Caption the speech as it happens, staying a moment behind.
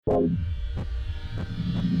World's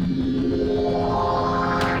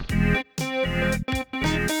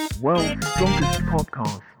strongest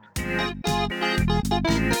podcast.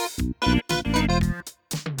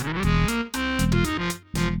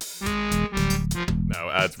 Now,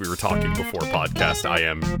 as we were talking before podcast, I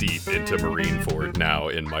am deep into Marineford now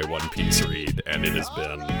in my One Piece read, and it has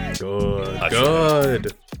been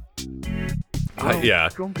good.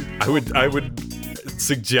 I would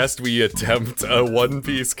suggest we attempt a One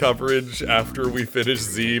Piece coverage after we finish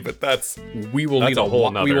Z, but we will need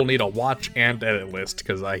nother... a watch and edit list,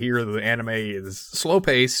 because I hear the anime is slow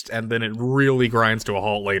paced and then it really grinds to a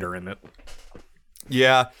halt later in it.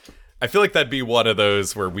 Yeah. I feel like that'd be one of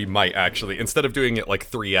those where we might actually, instead of doing it like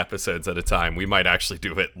 3 episodes at a time, we might actually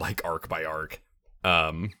do it like arc by arc.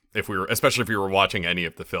 Especially if we were watching any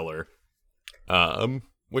of the filler.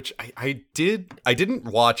 Which I didn't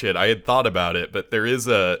watch it. I had thought about it, but there is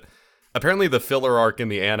apparently the filler arc in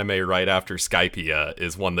the anime right after Skypiea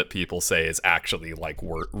is one that people say is actually like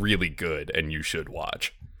really good and you should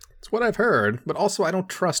watch. It's what I've heard, but also I don't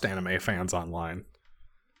trust anime fans online.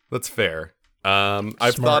 That's fair.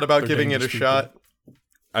 I've thought about giving it a shot.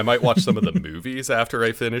 I might watch some of the movies after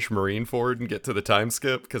I finish Marineford and get to the time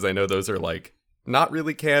skip, because I know those are like not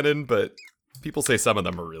really canon, but people say some of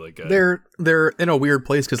them are really good. They're in a weird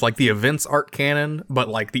place because like the events aren't canon, but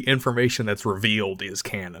like the information that's revealed is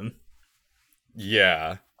canon.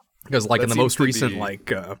 Yeah, because like in the most recent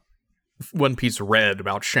One Piece Red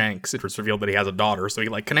about Shanks, it was revealed that he has a daughter, so he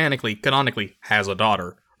like canonically has a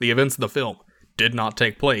daughter. The events of the film did not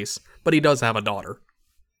take place, but he does have a daughter.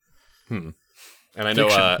 And I know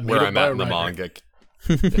where I'm at in the manga.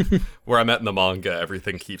 Where I'm at in the manga,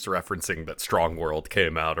 everything keeps referencing that Strong World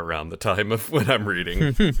came out around the time of when I'm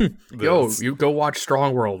reading. Yo, you go watch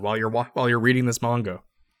Strong World while you're reading this manga.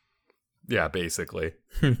 Yeah, basically.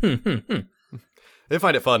 I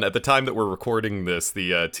find it fun. At the time that we're recording this,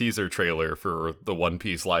 the teaser trailer for the One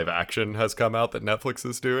Piece live action has come out that Netflix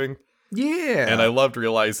is doing. Yeah. And I loved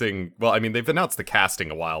realizing, well, I mean, they've announced the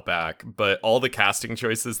casting a while back, but all the casting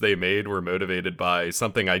choices they made were motivated by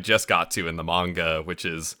something I just got to in the manga, which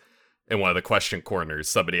is in one of the question corners.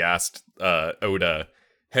 Somebody asked Oda,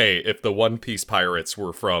 hey, if the One Piece pirates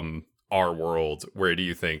were from our world, where do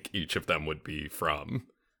you think each of them would be from?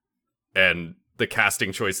 And the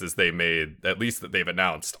casting choices they made, at least that they've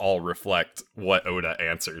announced, all reflect what Oda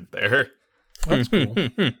answered there. That's cool.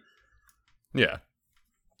 Yeah.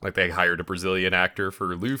 Like, they hired a Brazilian actor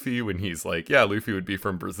for Luffy when he's like, yeah, Luffy would be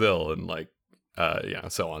from Brazil, and like,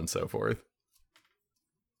 so on and so forth.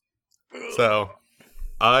 So,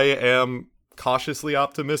 I am cautiously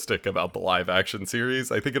optimistic about the live-action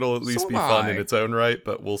series. I think it'll at least be fun in its own right,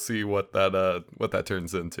 but we'll see what that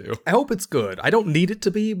turns into. I hope it's good. I don't need it to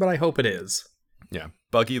be, but I hope it is. Yeah.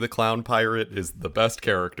 Buggy the Clown Pirate is the best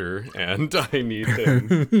character, and I need him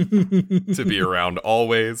to be around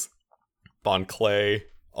always. Bon Clay,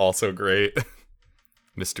 also great.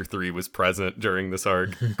 Mr. 3 was present during this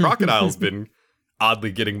arc. Crocodile's been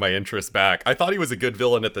oddly getting my interest back. I thought he was a good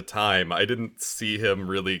villain at the time. I didn't see him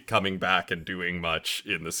really coming back and doing much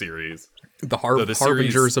in the series. The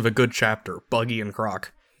harbingers of a good chapter, Buggy and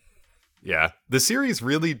Croc. Yeah. The series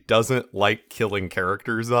really doesn't like killing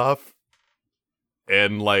characters off.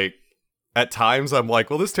 And like, at times I'm like,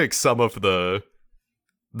 well, this takes some of the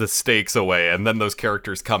stakes away, and then those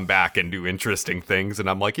characters come back and do interesting things, and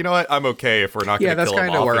I'm like, you know what, I'm okay if we're not going to kill him off. Yeah, that's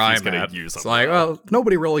kind of where I'm at. It's like, well,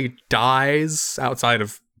 nobody really dies outside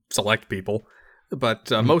of select people, but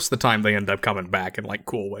most of the time they end up coming back in like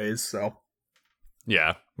cool ways, so.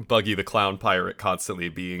 Yeah, Buggy the Clown Pirate constantly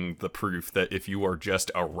being the proof that if you are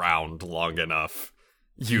just around long enough,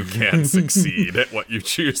 you can succeed at what you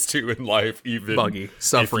choose to in life, even Buggy,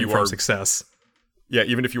 suffering from success. Yeah,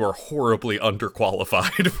 even if you are horribly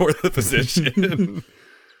underqualified for the position.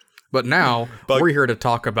 But now, we're here to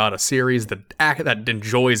talk about a series that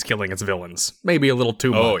enjoys killing its villains. Maybe a little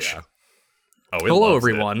too much. Yeah. Hello,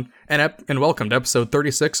 everyone, and welcome to episode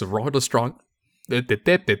 36 of World's Strongest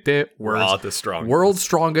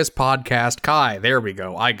Podcast, Kai. There we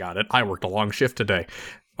go. I got it. I worked a long shift today.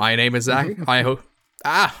 My name is Zach. Wow.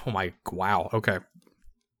 Okay.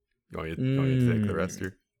 You want me to take the rest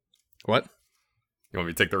here? What? You want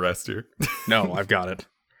me to take the rest here? No, I've got it.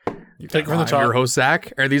 You take it from the top. I'm your host,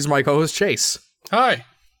 Zach, and these are my co-hosts, Chase. Hi.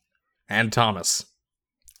 And Thomas.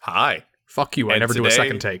 Hi. Fuck you, I never do a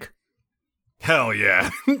second take. Hell yeah.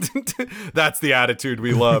 That's the attitude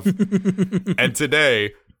we love. And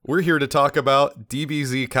today, we're here to talk about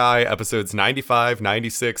DBZ Kai episodes 95,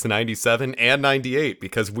 96, 97, and 98,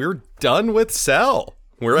 because we're done with Cell.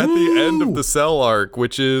 We're at the end of the Cell arc,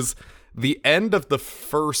 which is the end of the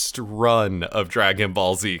first run of Dragon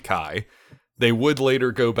Ball Z Kai. They would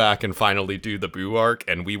later go back and finally do the Buu arc,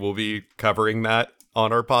 and we will be covering that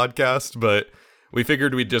on our podcast, but we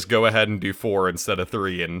figured we'd just go ahead and do 4 instead of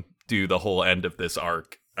 3 and do the whole end of this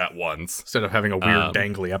arc at once. Instead of having a weird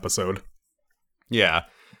dangly episode. Yeah.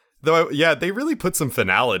 Though, they really put some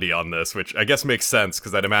finality on this, which I guess makes sense,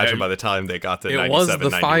 because I'd imagine by the time they got to 97, it was the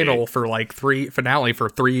 98, final for like finale for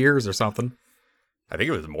 3 years or something. I think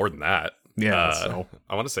it was more than that. Yeah, so.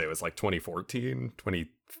 I want to say it was like 2014,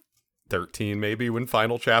 2013 maybe, when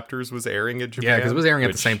Final Chapters was airing in Japan. Yeah, because it was airing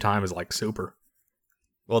at the same time as like Super.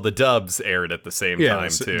 Well, the dubs aired at the same time,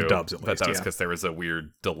 too. The dubs, at least, but that was because there was a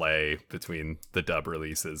weird delay between the dub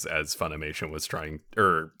releases as Funimation was trying,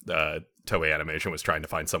 or Toei Animation was trying to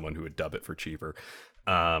find someone who would dub it for cheaper.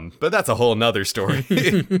 But that's a whole nother story.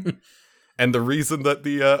 And the reason that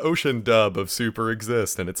the Ocean dub of Super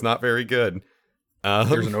exists, and it's not very good.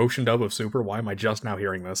 There's an Ocean dub of Super? Why am I just now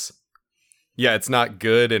hearing this? Yeah, it's not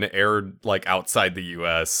good, and it aired like outside the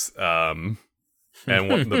US.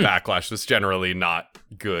 And the backlash was generally not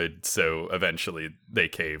good, so eventually they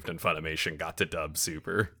caved and Funimation got to dub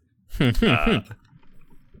Super.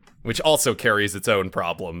 Which also carries its own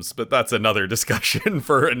problems, but that's another discussion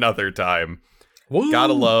for another time. Woo!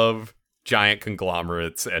 Gotta love giant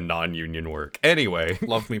conglomerates and non-union work. Anyway.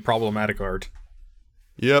 Love me problematic art.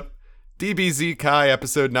 Yep. DBZ Kai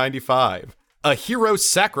episode 95. A Hero's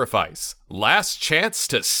Sacrifice. Last chance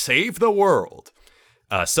to save the world.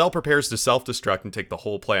 Cell prepares to self-destruct and take the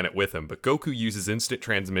whole planet with him, but Goku uses instant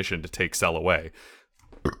transmission to take Cell away.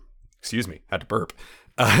 Excuse me, had to burp.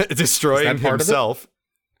 Destroying himself.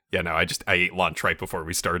 Yeah, no, I ate lunch right before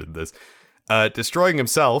we started this. Destroying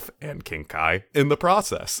himself and King Kai in the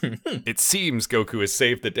process. It seems Goku has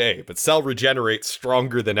saved the day, but Cell regenerates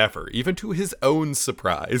stronger than ever, even to his own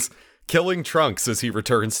surprise, killing Trunks as he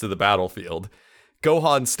returns to the battlefield.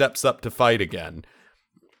 Gohan steps up to fight again.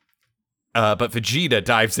 But Vegeta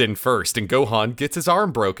dives in first, and Gohan gets his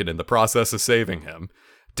arm broken in the process of saving him.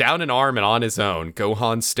 Down an arm and on his own,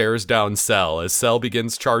 Gohan stares down Cell as Cell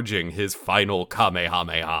begins charging his final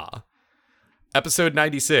Kamehameha. Episode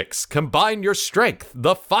 96, Combine Your Strength,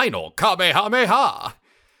 the final Kamehameha!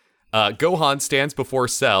 Gohan stands before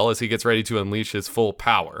Cell as he gets ready to unleash his full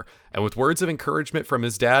power, and with words of encouragement from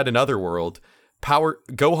his dad in Otherworld,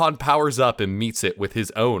 Gohan powers up and meets it with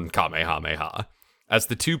his own Kamehameha. As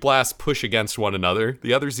the two blasts push against one another,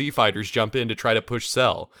 the other Z-Fighters jump in to try to push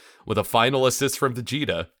Cell. With a final assist from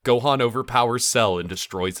Vegeta, Gohan overpowers Cell and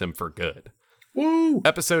destroys him for good. Woo!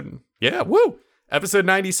 Episode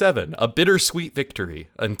 97, a bittersweet victory,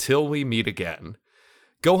 until we meet again.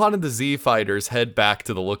 Gohan and the Z-Fighters head back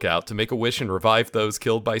to the lookout to make a wish and revive those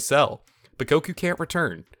killed by Cell, but Goku can't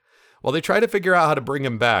return. While they try to figure out how to bring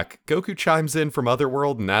him back, Goku chimes in from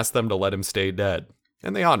Otherworld and asks them to let him stay dead,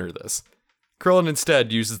 and they honor this. Krillin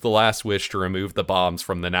instead uses the last wish to remove the bombs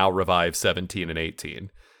from the now revived 17 and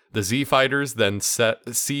 18. The Z-Fighters then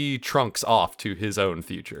see Trunks off to his own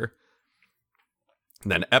future.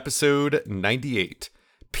 Then episode 98,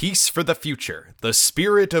 Peace for the Future. The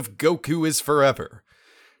spirit of Goku is forever.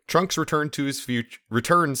 Trunks returns to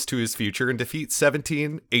his future and defeats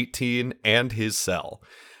 17, 18, and his Cell,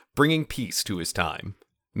 bringing peace to his time.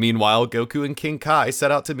 Meanwhile, Goku and King Kai set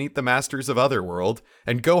out to meet the Masters of Otherworld,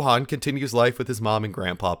 and Gohan continues life with his mom and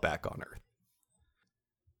grandpa back on Earth.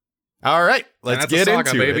 All right, let's get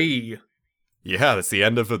into it. Yeah, that's the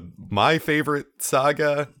end of my favorite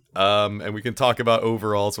saga, and we can talk about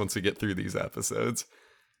overalls once we get through these episodes.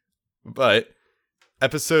 But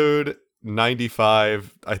episode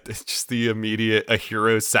 95, it's just the immediate a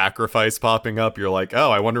hero's sacrifice popping up. You're like,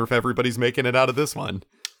 oh, I wonder if everybody's making it out of this one.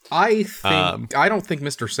 I don't think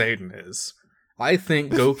Mr. Satan is. I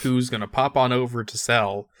think Goku's gonna pop on over to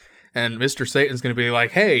Cell, and Mr. Satan's gonna be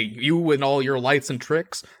like, "Hey, you and all your lights and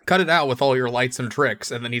tricks, cut it out with all your lights and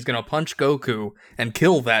tricks," and then he's gonna punch Goku and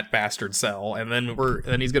kill that bastard Cell, and then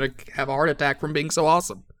he's gonna have a heart attack from being so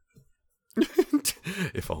awesome.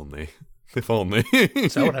 If only. Is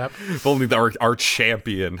that what happened? If only our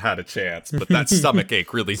champion had a chance, but that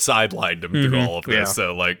stomachache really sidelined him through all of this. Yeah.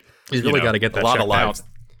 So like, he's really got to get that checked out.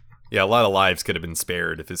 Yeah, a lot of lives could have been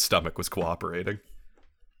spared if his stomach was cooperating.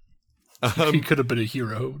 He could have been a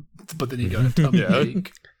hero, but then he got a tummy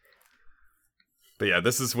ache. But yeah,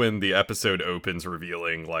 this is when the episode opens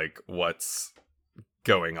revealing like what's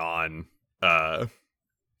going on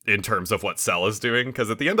in terms of what Cell is doing. Because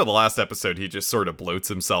at the end of the last episode, he just sort of bloats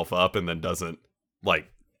himself up and then doesn't like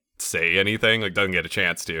say anything, like doesn't get a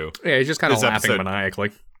chance to. Yeah, he's just kind of laughing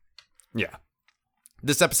maniacally. Yeah.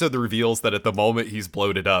 This episode reveals that at the moment he's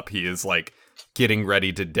bloated up, he is like getting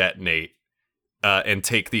ready to detonate and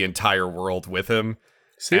take the entire world with him.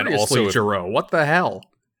 Seriously, and also, Jiro, what the hell?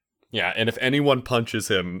 Yeah, and if anyone punches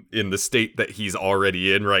him in the state that he's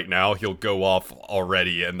already in right now, he'll go off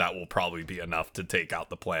already, and that will probably be enough to take out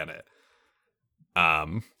the planet.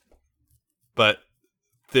 But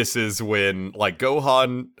this is when, like,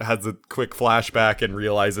 Gohan has a quick flashback and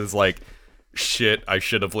realizes, like, shit, I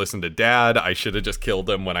should have listened to Dad. I should have just killed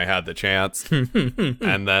him when I had the chance.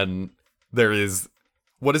 And then there is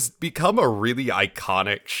what has become a really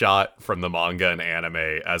iconic shot from the manga and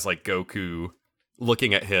anime as, like, Goku,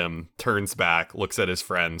 looking at him, turns back, looks at his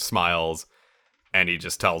friend, smiles, and he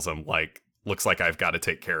just tells him, like, looks like I've got to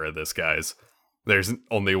take care of this, guys. There's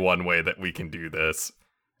only one way that we can do this.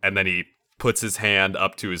 And then he puts his hand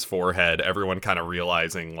up to his forehead, everyone kind of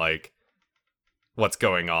realizing, like, what's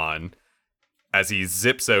going on. As he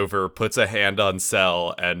zips over, puts a hand on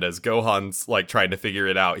Cell, and as Gohan's, like, trying to figure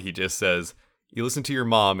it out, he just says, you listen to your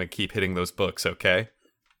mom and keep hitting those books, okay?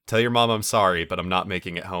 Tell your mom I'm sorry, but I'm not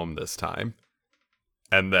making it home this time.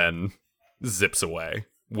 And then zips away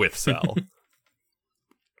with Cell.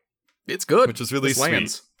 It's good. Which is really sweet.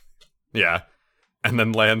 Lands. Yeah. And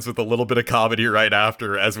then lands with a little bit of comedy right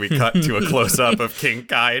after as we cut to a close-up of King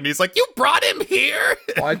Kai, and he's like, you brought him here?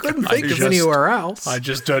 Well, I couldn't think of anywhere else. I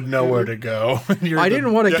just didn't know where to go. I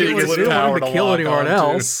didn't want to kill anyone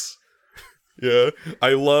else. Yeah, I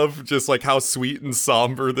love just, like, how sweet and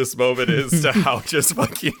somber this moment is to how just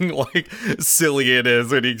fucking, like, silly it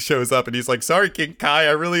is when he shows up and he's like, sorry, King Kai,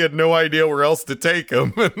 I really had no idea where else to take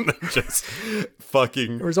him. And then just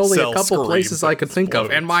fucking there was only a couple places I could think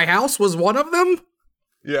of, and my house was one of them?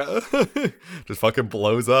 Yeah. Just fucking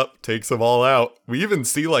blows up, takes them all out. We even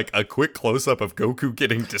see, like, a quick close-up of Goku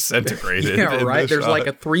getting disintegrated. Yeah, right? There's, like,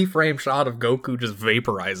 a 3-frame shot of Goku just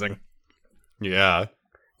vaporizing. Yeah.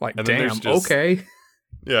 Like, and damn, okay.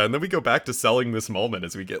 Yeah, and then we go back to selling this moment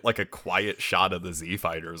as we get, like, a quiet shot of the Z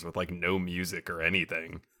Fighters with, like, no music or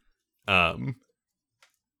anything. And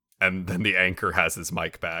then the anchor has his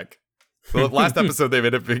mic back. Well, last episode they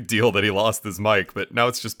made a big deal that he lost his mic, but now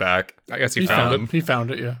it's just back. I guess he found it. He found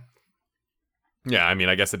it, yeah. Yeah, I mean,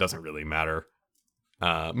 I guess it doesn't really matter.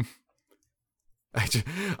 I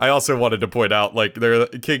also wanted to point out, like,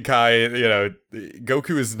 King Kai, you know,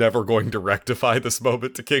 Goku is never going to rectify this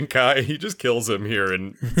moment to King Kai. He just kills him here,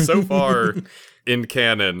 and so far in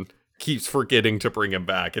canon, keeps forgetting to bring him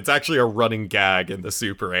back. It's actually a running gag in the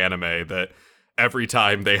Super anime that every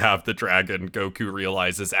time they have the dragon, Goku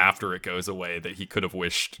realizes after it goes away that he could have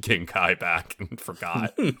wished King Kai back and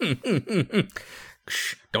forgot.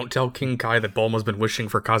 Shh, don't tell King Kai that Bulma's been wishing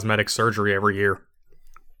for cosmetic surgery every year.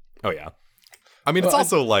 Oh, yeah. I mean, it's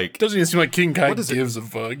also like... Doesn't even seem like King Kai gives a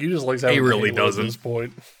fuck. He just likes having really Halo doesn't. At this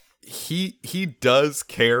point. He does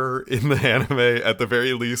care in the anime. At the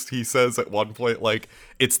very least, he says at one point, like,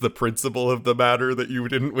 it's the principle of the matter that you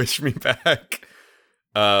didn't wish me back.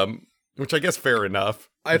 Which I guess fair enough.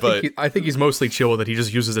 I think he's mostly chill with it. He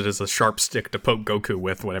just uses it as a sharp stick to poke Goku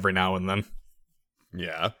with every now and then.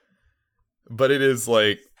 Yeah. But it is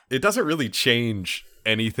like, it doesn't really change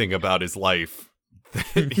anything about his life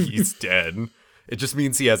that he's dead. It just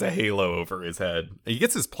means he has a halo over his head. He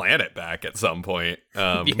gets his planet back at some point.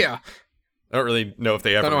 Yeah. I don't really know if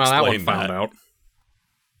they ever explained that one explained found that. out.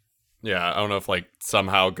 Yeah, I don't know if, like,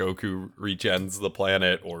 somehow Goku regens the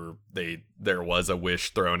planet or there was a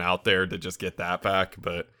wish thrown out there to just get that back,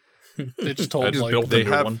 but they just told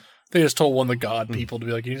they just told one of the god people to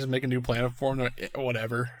be like, you just make a new planet for him, or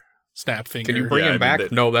whatever. Snap finger. Can you bring him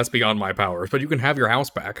back? No, that's beyond my powers, but you can have your house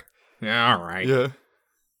back. Yeah, all right. Yeah.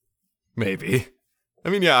 Maybe. I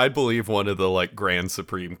mean, yeah, I'd believe one of the, like, Grand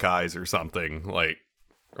Supreme Kais or something, like,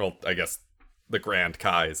 well, I guess the Grand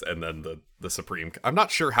Kais and then the Supreme. I'm not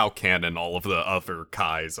sure how canon all of the other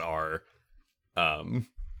Kais are.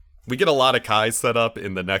 We get a lot of Kais set up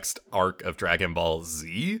in the next arc of Dragon Ball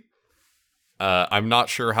Z. I'm not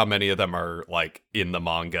sure how many of them are, like, in the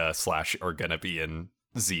manga / are gonna be in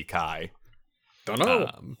Z Kai. Don't know.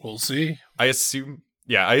 We'll see. I assume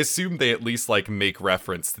they at least, like, make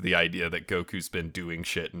reference to the idea that Goku's been doing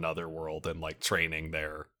shit in Otherworld and, like, training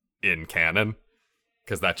there in canon.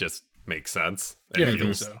 Because that just makes sense. And Yeah, I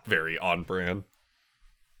feels think so. very on brand.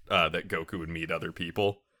 That Goku would meet other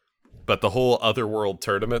people. But the whole Otherworld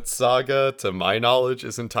tournament saga, to my knowledge,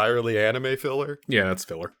 is entirely anime filler. Yeah, it's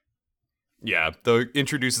filler. Yeah, though it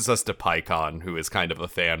introduces us to Paikon, who is kind of a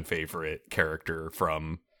fan favorite character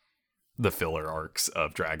from the filler arcs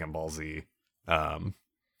of Dragon Ball Z.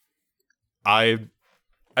 I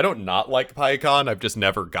don't not like Paikon. I've just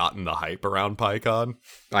never gotten the hype around Paikon.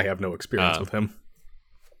 I have no experience with him.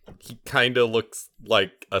 He kind of looks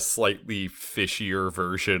like a slightly fishier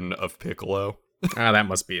version of Piccolo. That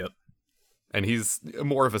must be it. And he's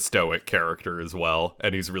more of a stoic character as well,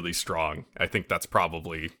 and he's really strong. I think that's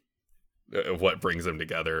probably what brings them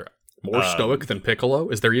together. More stoic than Piccolo?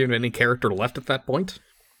 Is there even any character left at that point?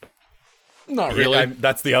 Not really. Yeah,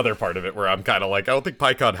 that's the other part of it where I'm kind of like, I don't think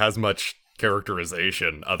Paikon has much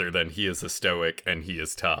characterization other than he is a stoic and he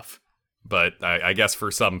is tough. But I guess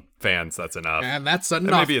for some fans, that's enough. And that's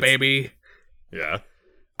enough, baby. Yeah.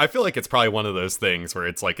 I feel like it's probably one of those things where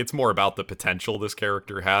it's like, it's more about the potential this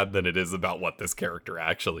character had than it is about what this character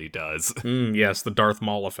actually does. Yes, the Darth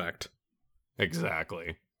Maul effect.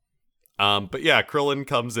 Exactly. But yeah, Krillin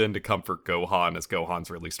comes in to comfort Gohan as Gohan's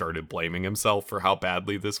really started blaming himself for how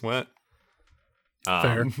badly this went.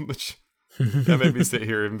 Fair. Which that made me sit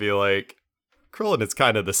here and be like, Krillin is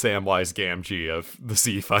kind of the Samwise Gamgee of the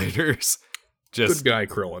Z Fighters. Just good guy,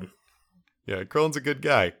 Krillin. Yeah, Krillin's a good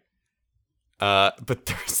guy. But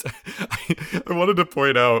there's, I wanted to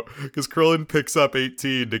point out, because Krillin picks up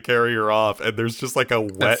 18 to carry her off, and there's just like a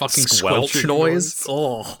wet fucking squelch noise.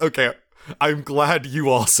 Oh, okay. I'm glad you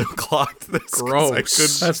also clocked this.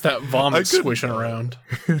 Gross. That's that vomit squishing around.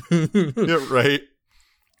 Yeah, right.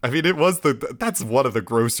 I mean, that's one of the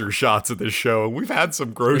grosser shots of this show. We've had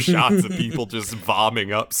some gross shots of people just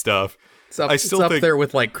vomiting up stuff. It's up there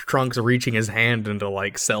with like Trunks reaching his hand into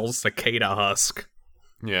like Cell's cicada husk.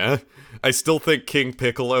 Yeah. I still think King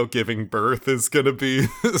Piccolo giving birth is going to be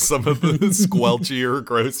some of the squelchier,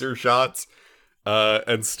 grosser shots,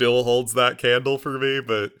 and still holds that candle for me,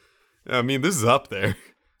 but I mean, this is up there.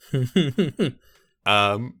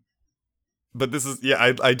 But this is,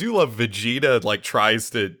 yeah, I do love Vegeta, like, tries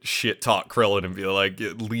to shit-talk Krillin and be like,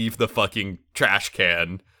 leave the fucking trash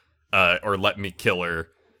can, or let me kill her.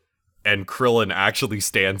 And Krillin actually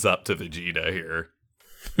stands up to Vegeta here.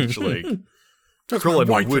 Which, like,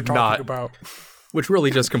 Krillin would not... Which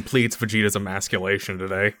really just completes Vegeta's emasculation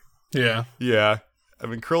today. Yeah. Yeah. I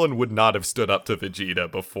mean, Krillin would not have stood up to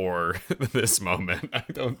Vegeta before this moment, I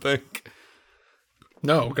don't think.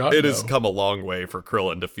 No, God, it has come a long way for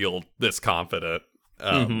Krillin to feel this confident.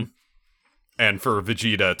 And for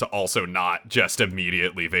Vegeta to also not just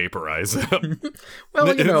immediately vaporize him.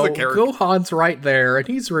 Well, you know, Gohan's right there, and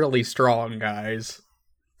he's really strong, guys.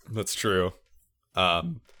 That's true.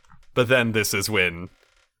 But then this is when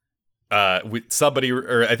somebody,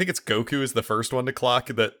 or I think it's Goku is the first one to clock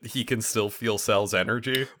that he can still feel Cell's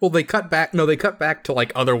energy. Well, they cut back to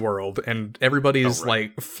like Otherworld, and everybody's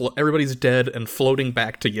like everybody's dead and floating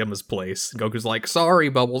back to Yema's place. Goku's like, "Sorry,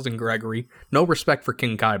 Bubbles and Gregory." No respect for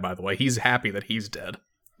King Kai, by the way. He's happy that he's dead.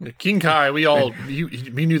 King Kai, we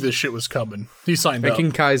knew this shit was coming. He signed up.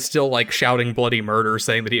 King Kai's still like shouting bloody murder,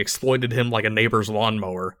 saying that he exploited him like a neighbor's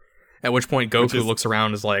lawnmower. At which point Goku looks around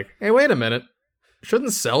and is like, "Hey, wait a minute.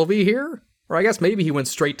 Shouldn't Cell be here?" Or I guess maybe he went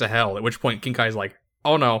straight to hell, at which point King Kai's like,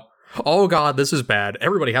 "Oh no. Oh god, this is bad.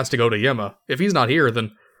 Everybody has to go to Yema. If he's not here,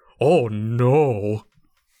 then... oh no."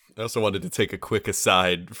 I also wanted to take a quick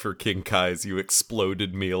aside for King Kai's "you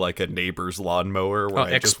exploded me like a neighbor's lawnmower," where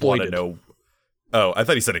I just want to know... Oh, I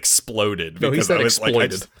thought he said exploded. No, he said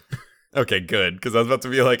exploited. Okay, good, because I was about to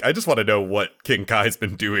be like, I just want to know what King Kai's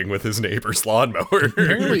been doing with his neighbor's lawnmower.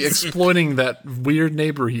 Apparently exploiting that weird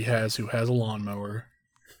neighbor he has who has a lawnmower.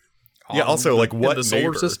 Yeah, also, like, what the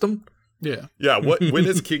solar system? Yeah. Yeah, when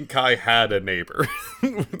has King Kai had a neighbor?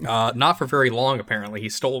 Not for very long, apparently. He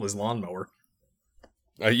stole his lawnmower.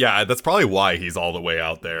 Yeah, that's probably why he's all the way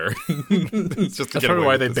out there. It's just that's probably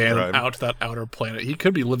why they banned him out to that outer planet. He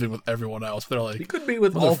could be living with everyone else. They're like, he could be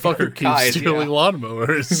with all fucker keeps stealing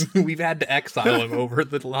lawnmowers. We've had to exile him over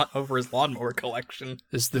his lawnmower collection.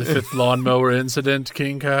 Is the 5th lawnmower incident,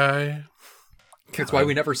 King Kai? That's why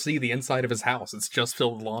we never see the inside of his house. It's just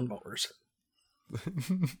filled with lawnmowers.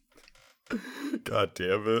 God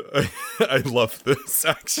damn it! I love this.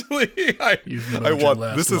 Actually,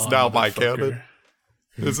 this is now my canon.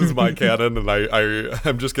 This is my canon, and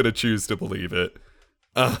I'm just gonna choose to believe it.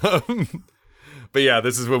 But yeah,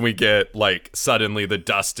 this is when we get, like, suddenly the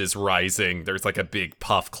dust is rising. There's like a big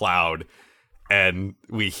puff cloud, and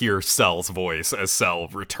we hear Cell's voice as Cell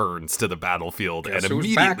returns to the battlefield, and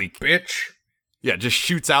immediately, back, bitch. Yeah, just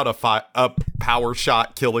shoots out a power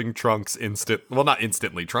shot, killing Trunks well, not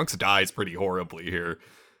instantly. Trunks dies pretty horribly here.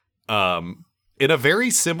 In a very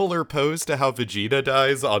similar pose to how Vegeta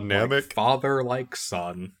dies on Namek. Like father, like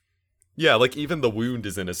son. Yeah, like even the wound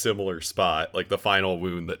is in a similar spot, like the final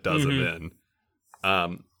wound that does him in.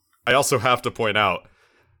 I also have to point out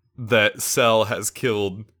that Cell has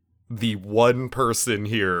killed the one person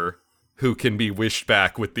here who can be wished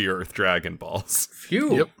back with the Earth Dragon Balls.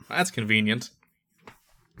 Phew, yep. That's convenient.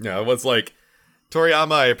 Yeah, it was like,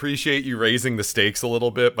 Toriyama, I appreciate you raising the stakes a little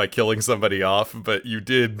bit by killing somebody off, but you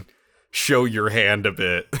did show your hand a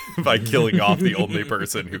bit by killing off the only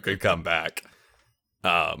person who could come back.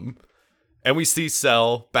 And we see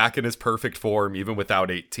Cell back in his perfect form, even without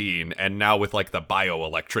 18, and now with like the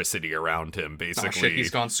bioelectricity around him, basically. Oh shit, he's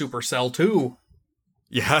gone Super Cell too.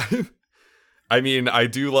 Yeah. I mean, I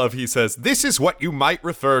do love, he says, "This is what you might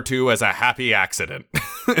refer to as a happy accident."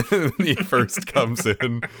 He first comes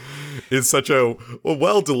in. Is such a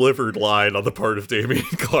well-delivered line on the part of Damian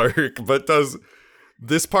Clark, but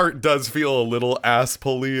this part does feel a little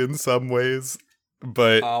ass-pulley in some ways.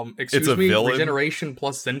 But it's a villain. Regeneration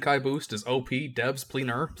plus Zenkai boost is OP. Devs,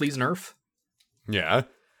 please nerf. Yeah.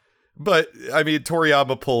 But, I mean,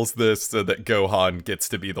 Toriyama pulls this so that Gohan gets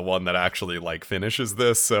to be the one that actually, like, finishes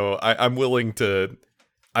this, so I'm willing to...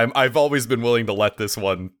 I've always been willing to let this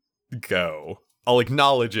one go. I'll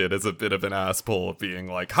acknowledge it as a bit of an ass pull of being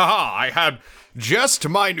like, haha, I had just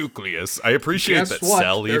my nucleus. I appreciate Guess that what?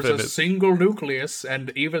 Cell There's even... a single nucleus,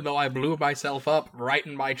 and even though I blew myself up right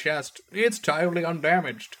in my chest, it's totally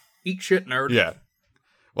undamaged. Eat shit, nerd. Yeah.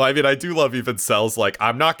 Well, I mean, I do love even Cell's like,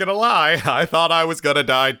 I'm not gonna lie, I thought I was gonna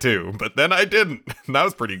die too, but then I didn't. That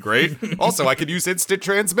was pretty great. Also, I could use instant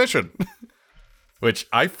transmission. Which,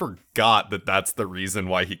 I forgot that that's the reason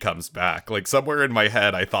why he comes back. Like, somewhere in my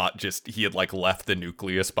head, I thought just he had, like, left the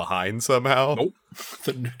nucleus behind somehow. Nope.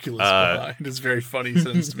 The nucleus behind is very funny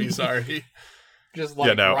sentence to me, sorry. Just,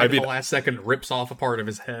 like, in the last second, rips off a part of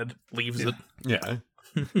his head, leaves it. Yeah.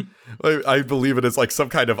 I believe it is, like, some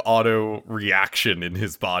kind of auto reaction in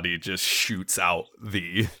his body just shoots out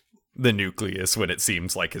the nucleus when it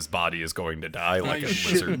seems like his body is going to die, like a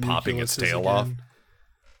lizard popping its tail off.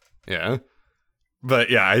 Yeah.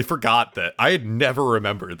 But yeah, I forgot that. I had never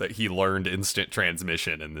remembered that he learned instant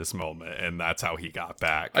transmission in this moment, and that's how he got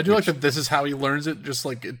back. I do like that this is how he learns it, just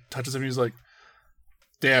like it touches him, he's like,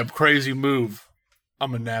 damn, crazy move.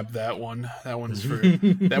 I'm gonna nab that one. That one's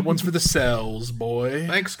for the cells, boy.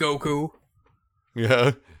 Thanks, Goku.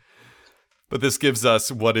 Yeah. But this gives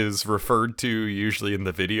us what is referred to usually in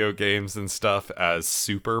the video games and stuff as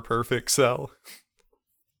super perfect Cell.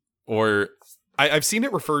 Or... I've seen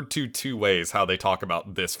it referred to two ways how they talk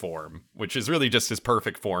about this form, which is really just his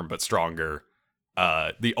perfect form, but stronger.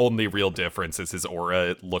 The only real difference is his aura.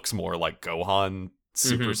 It looks more like Gohan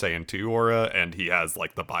Super Saiyan 2 aura, and he has,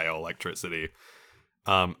 like, the bioelectricity.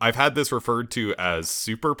 I've had this referred to as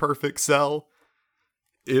super perfect Cell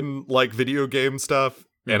in, like, video game stuff,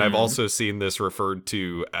 and I've also seen this referred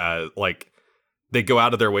to as, like, they go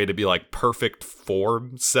out of their way to be like perfect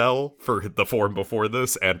form Cell for the form before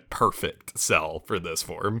this and perfect Cell for this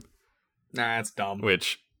form. Nah, it's dumb.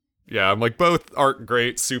 Which, yeah, I'm like, both aren't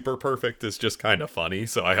great. Super perfect is just kind of funny,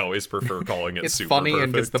 so I always prefer calling it it's super funny perfect.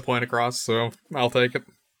 And gets the point across, so I'll take it.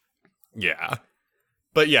 Yeah.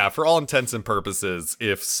 But yeah, for all intents and purposes,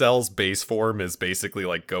 if Cell's base form is basically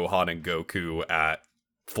like Gohan and Goku at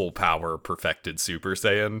full power perfected Super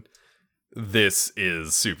Saiyan, this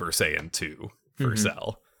is Super Saiyan 2. For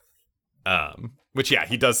Cell. Which, yeah,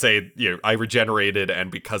 he does say, you know, I regenerated, and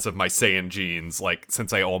because of my Saiyan genes, like,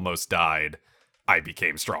 since I almost died, I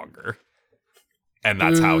became stronger. And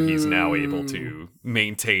that's how he's now able to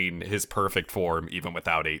maintain his perfect form even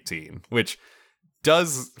without 18. Which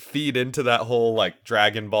does feed into that whole, like,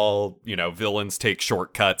 Dragon Ball, you know, villains take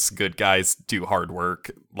shortcuts, good guys do hard work.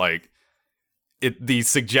 Like, the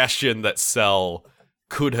suggestion that Cell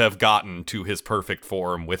could have gotten to his perfect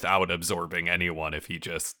form without absorbing anyone if he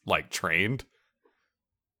just, like, trained.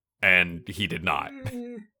 And he did not.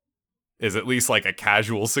 Is at least, like, a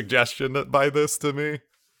casual suggestion by this to me.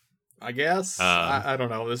 I guess. I don't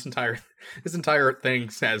know. This entire thing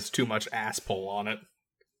has too much ass pull on it.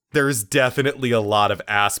 There's definitely a lot of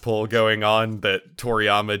ass pull going on that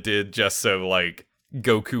Toriyama did just so, like,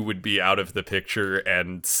 Goku would be out of the picture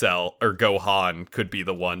and Cell or Gohan could be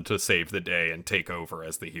the one to save the day and take over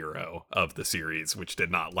as the hero of the series, which did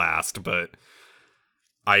not last, but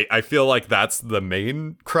I feel like that's the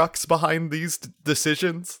main crux behind these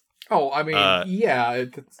decisions. Oh, I mean, yeah,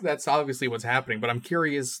 that's obviously what's happening, but I'm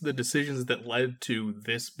curious the decisions that led to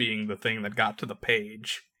this being the thing that got to the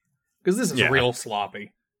page. Because this is real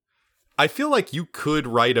sloppy. I feel like you could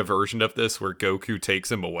write a version of this where Goku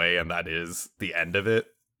takes him away and that is the end of it.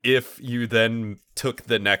 If you then took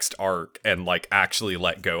the next arc and, like, actually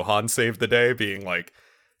let Gohan save the day, being like,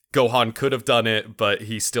 Gohan could have done it, but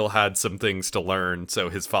he still had some things to learn, so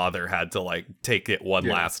his father had to, like, take it one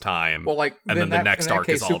last time. Well, like, and then the next arc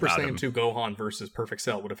is all Super about Saiyan him. 2 Gohan versus Perfect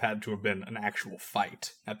Cell would have had to have been an actual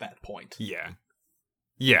fight at that point. Yeah.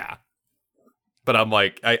 Yeah. But I'm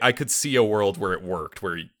like, I could see a world where it worked,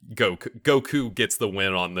 where Goku gets the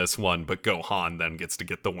win on this one, but Gohan then gets to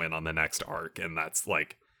get the win on the next arc, and that's,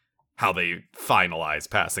 like, how they finalize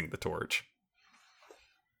passing the torch.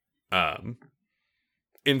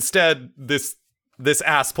 Instead, this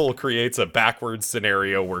asshole creates a backwards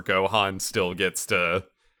scenario where Gohan still gets to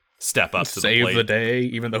step up to the plate. Save the day,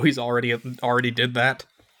 even though he's already did that.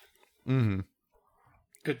 Mm-hmm.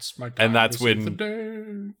 It's my time And that's to save when- the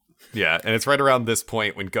day. Yeah, and it's right around this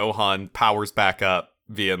point when Gohan powers back up,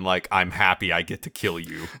 being like, I'm happy I get to kill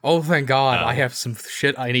you. Oh, thank God, I have some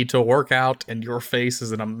shit I need to work out, and your face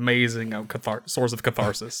is an amazing source of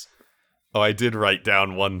catharsis. Oh, I did write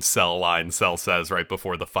down one Cell line Cell says right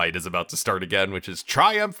before the fight is about to start again, which is,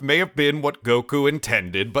 triumph may have been what Goku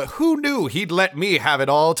intended, but who knew he'd let me have it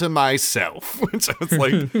all to myself? Which I was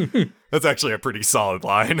like, that's actually a pretty solid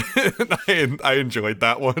line. I enjoyed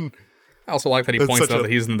that one. I also like that he That's points such out a-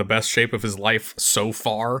 that he's in the best shape of his life so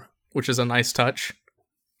far, which is a nice touch.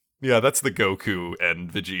 Yeah, that's the Goku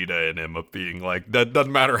and Vegeta in him of being like, that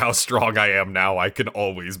doesn't matter how strong I am now, I can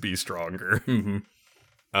always be stronger.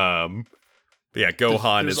 Mm-hmm. Yeah,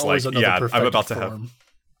 Gohan There's is always like, another yeah, I'm perfected about to have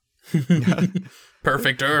form.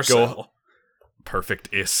 Perfect Ursel.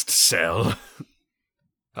 perfect-ist Cell.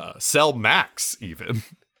 Cell Max, even.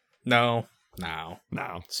 No. No.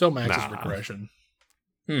 So Max's Nah. regression.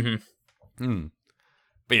 Mm-hmm.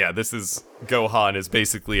 But yeah, this is Gohan is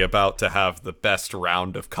basically about to have the best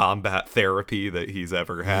round of combat therapy that he's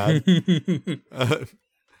ever had.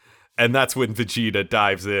 And that's when Vegeta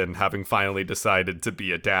dives in, having finally decided to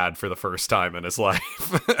be a dad for the first time in his life.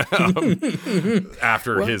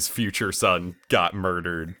 After his future son got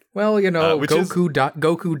murdered. Well, you know, Which is-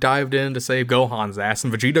 Goku dived in to save Gohan's ass,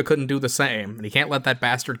 and Vegeta couldn't do the same, and he can't let that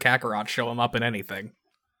bastard Kakarot show him up in anything.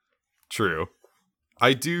 True.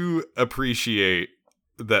 I do appreciate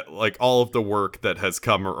that, like, all of the work that has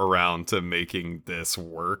come around to making this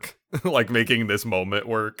work, like making this moment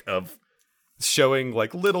work of showing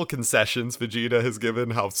like little concessions Vegeta has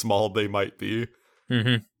given, how small they might be,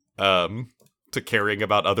 to caring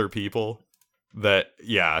about other people. That,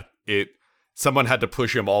 yeah, someone had to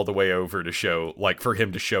push him all the way over to show, like, for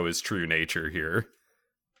him to show his true nature here.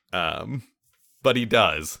 But he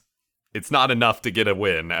does. It's not enough to get a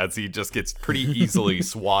win, as he just gets pretty easily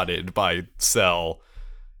swatted by Cell.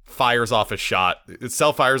 Fires off a shot.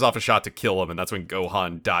 Cell fires off a shot to kill him, and that's when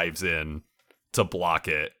Gohan dives in to block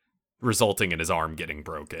it, resulting in his arm getting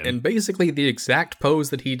broken. And basically the exact pose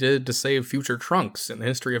that he did to save future Trunks in the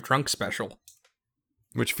History of Trunks special.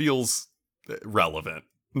 Which feels relevant.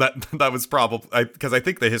 That was probably... Because I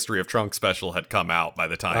think the History of Trunks special had come out by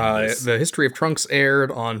the time this... The History of Trunks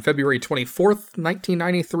aired on February 24th,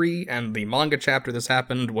 1993, and the manga chapter this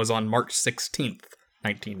happened was on March 16th,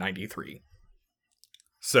 1993.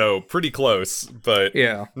 So, pretty close, but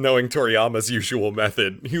Yeah. knowing Toriyama's usual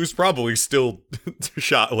method, he was probably still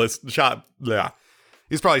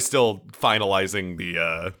he's probably still finalizing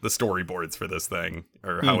the storyboards for this thing,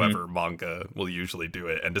 or however manga will usually do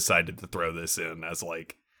it, and decided to throw this in as,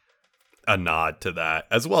 like, a nod to that.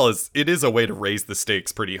 As well as, it is a way to raise the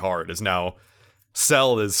stakes pretty hard, as now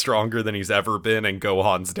Cell is stronger than he's ever been, and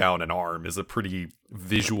Gohan's down an arm is a pretty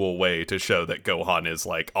visual way to show that Gohan is,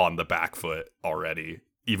 like, on the back foot already.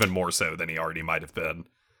 Even more so than he already might have been.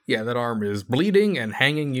 Yeah, that arm is bleeding and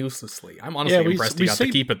hanging uselessly. I'm honestly impressed he got to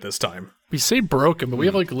keep it this time. We say broken, but we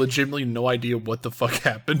have like legitimately no idea what the fuck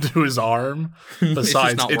happened to his arm.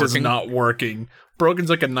 Besides, not it is working. not working.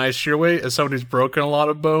 Broken's like a nice sheer way. As someone who's broken a lot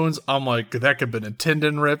of bones, I'm like, that could have been a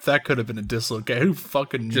tendon rip. That could have been a dislocate. Who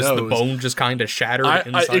fucking knows? Just the bone just kind of shattered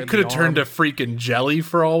inside it could have the turned to arm. freaking jelly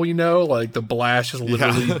for all we know. Like the blast just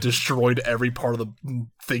literally destroyed every part of the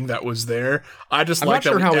thing that was there. I just I'm like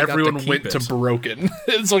not sure that how he got to everyone keep went to it. broken.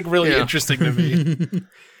 It's like really interesting to me.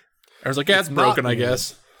 I was like, yeah, it's broken, I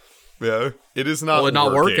guess. Yeah, it is not Well, it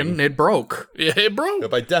not working, it broke. Yeah, it broke.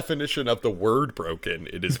 By definition of the word broken,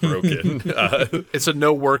 it is broken. It's a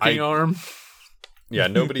no working arm. Yeah,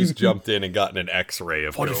 nobody's jumped in and gotten an X-ray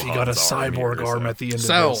of What if he got a Gohan's arm cyborg here, arm so- at the end of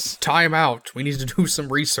So, this? time out. We need to do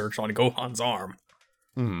some research on Gohan's arm.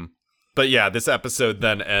 But yeah, this episode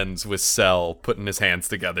then ends with Cell putting his hands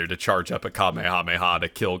together to charge up a Kamehameha to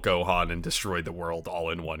kill Gohan and destroy the world all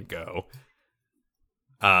in one go.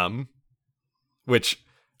 Which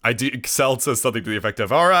I do. Cell says something to the effect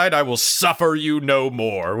of, "All right, I will suffer you no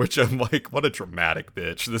more," which I'm like, what a dramatic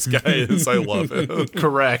bitch this guy is. I love him.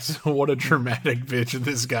 Correct. What a dramatic bitch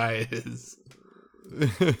this guy is.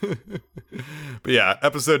 But yeah,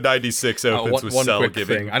 episode 96 opens with One Cell quick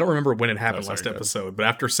giving... thing. I don't remember when it happened sorry, last go ahead. episode, but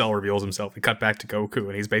after Cell reveals himself, we cut back to Goku,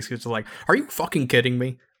 and he's basically just like, "Are you fucking kidding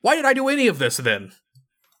me? Why did I do any of this then?"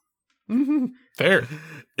 Fair.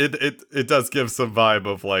 It does give some vibe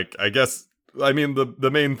of, like, I guess I mean,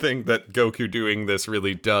 the main thing that Goku doing this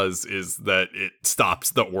really does is that it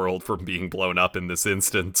stops the world from being blown up in this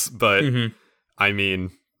instance. But I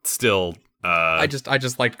mean, still, I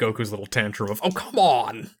just liked Goku's little tantrum of, oh, come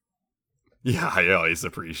on. Yeah, I always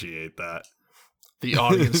appreciate that. The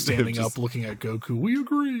audience standing up, looking at Goku. We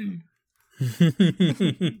agree.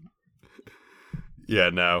 Yeah,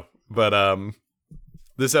 no. But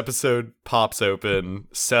this episode pops open.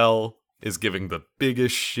 Cell is giving the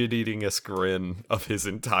biggest shit-eatingest grin of his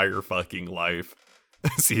entire fucking life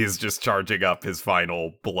as he is just charging up his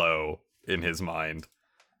final blow in his mind.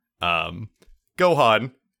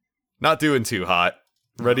 Gohan, not doing too hot,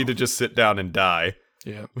 ready to just sit down and die.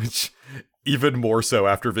 Yeah. Which, even more so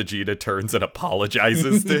after Vegeta turns and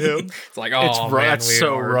apologizes to him. It's like, oh, that's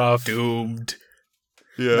so rough. Doomed.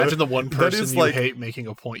 Yeah. Imagine the one person you like, hate making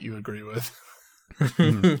a point you agree with.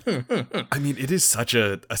 I mean, it is such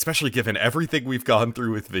especially given everything we've gone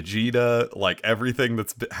through with Vegeta, like everything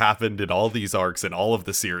that's happened in all these arcs and all of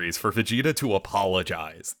the series, for Vegeta to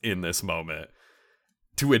apologize in this moment,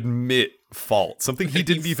 to admit fault, something he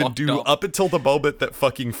didn't even do up until the moment that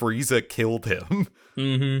fucking Frieza killed him,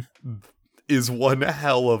 is one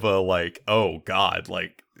hell of a, like, oh god,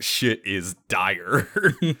 like, shit is dire.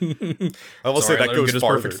 I will say that goes his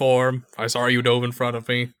farther. Perfect form. I'm sorry you dove in front of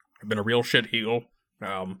me. I've been a real shitheel.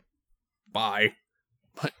 Bye.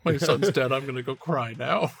 My son's dead. I'm gonna go cry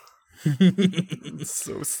now. It's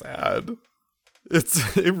so sad.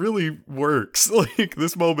 It really works. Like,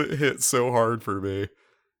 this moment hit so hard for me.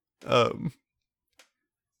 And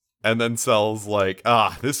then Cell's like,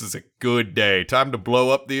 this is a good day. Time to blow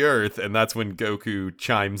up the Earth. And that's when Goku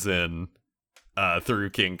chimes in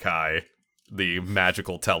through King Kai, the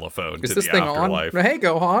magical telephone to the afterlife. On? Hey,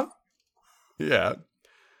 Gohan. Yeah.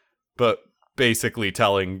 But basically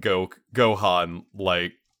telling Gohan,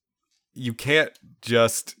 like, you can't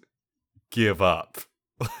just give up.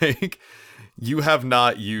 Like, you have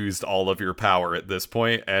not used all of your power at this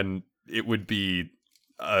point, and it would be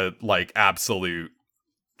like absolute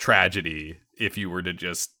tragedy if you were to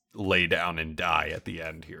just lay down and die at the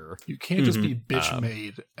end here. You can't just be bitch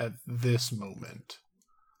made at this moment.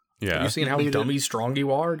 Yeah. Have you seen how dummy strong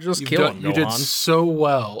you are? Just kill him, You did so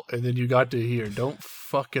well, and then you got to here. Don't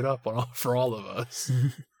fuck it up for all of us.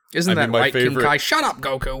 Isn't that right, favorite... King Kai? Shut up,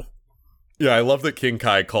 Goku! Yeah, I love that King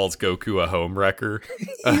Kai calls Goku a homewrecker.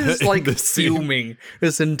 He's like fuming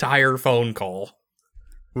this entire phone call.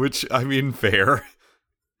 Which, I mean, fair.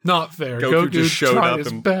 Not fair. Goku just showed up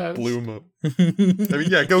and best. blew him up. I mean,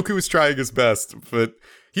 yeah, Goku was trying his best, but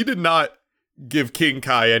he did not give King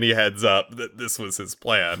Kai any heads up that this was his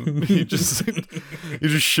plan. He just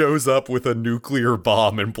shows up with a nuclear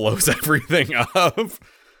bomb and blows everything up.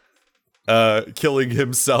 Killing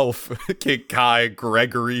himself, King Kai,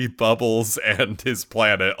 Gregory, Bubbles, and his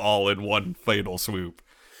planet all in one fatal swoop.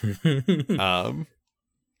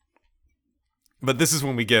 But this is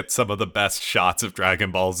when we get some of the best shots of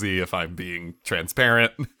Dragon Ball Z, if I'm being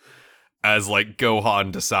transparent, as, like,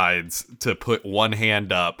 Gohan decides to put one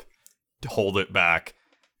hand up to hold it back,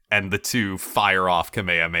 and the two fire off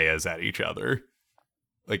Kamehamehas at each other.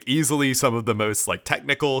 Like, easily some of the most, like,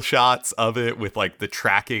 technical shots of it, with, like, the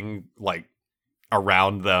tracking, like,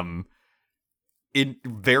 around them in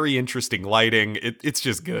very interesting lighting. It's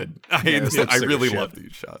just good. I really love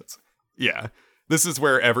these shots. Yeah. This is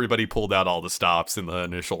where everybody pulled out all the stops in the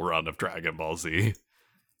initial run of Dragon Ball Z.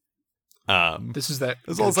 This is that.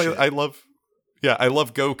 As well as I love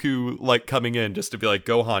Goku, like, coming in just to be like,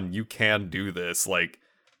 Gohan, you can do this. Like,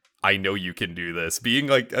 I know you can do this. Being,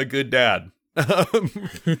 like, a good dad. Look,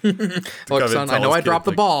 son, I know I dropped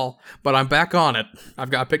the ball, but I'm back on it. I've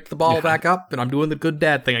got to pick the ball back up, and I'm doing the good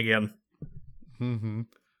dad thing again. Mm-hmm.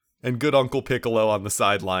 And good Uncle Piccolo on the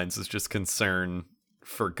sidelines is just concerned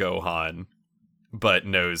for Gohan, but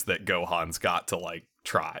knows that Gohan's got to, like,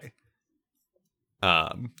 try.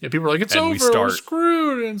 People are like, it's over, we're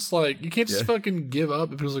screwed. And it's like, you can't just fucking give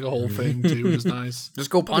up. It feels like a whole thing, too, which is nice. Just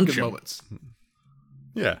go punch him. Moments.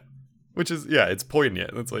 Yeah. Which is, it's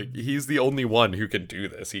poignant. It's like, he's the only one who can do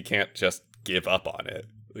this. He can't just give up on it.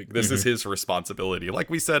 Like, this is his responsibility. Like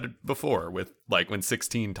we said before, with, like, when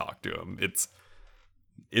 16 talked to him, it's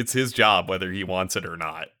his job whether he wants it or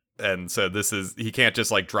not. And so he can't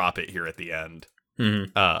just, like, drop it here at the end.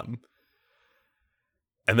 And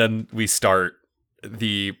then we start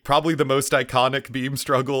probably the most iconic beam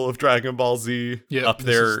struggle of Dragon Ball Z, up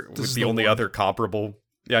there with the only other comparable.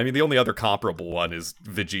 Yeah, I mean, the only other comparable one is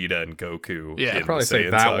Vegeta and Goku. Yeah, I'd probably say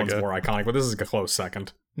that one's more iconic, but this is a close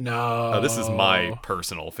second. No. This is my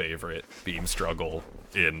personal favorite beam struggle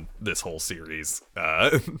in this whole series.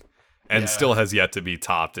 And still has yet to be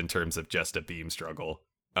topped in terms of just a beam struggle.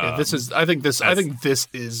 Yeah, I think this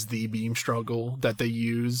is the beam struggle that they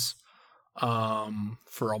use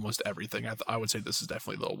for almost everything. I would say this is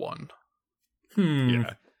definitely the one.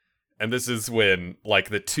 Yeah. And this is when, like,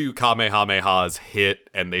 the two Kamehamehas hit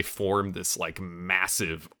and they form this, like,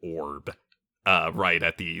 massive orb right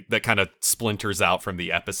at that kind of splinters out from the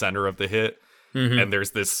epicenter of the hit. Mm-hmm. And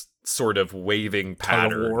there's this sort of waving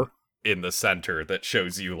pattern in the center that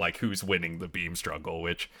shows you, like, who's winning the beam struggle,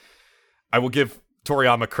 which I will give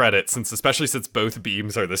Toriyama credit, especially since both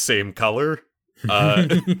beams are the same color.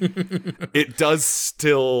 It does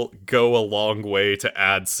still go a long way to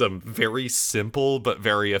add some very simple but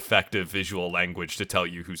very effective visual language to tell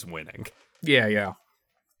you who's winning. Yeah.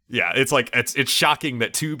 It's like it's shocking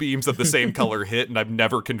that two beams of the same color hit, and I'm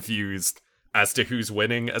never confused as to who's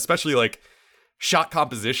winning. Especially like shot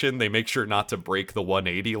composition, they make sure not to break the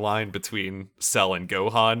 180 line between Cell and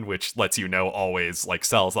Gohan, which lets you know always like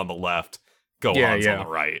Cell's on the left, Gohan's on the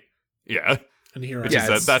right. Yeah. And here,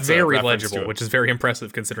 that's very legible, which is very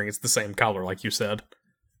impressive considering it's the same color, like you said.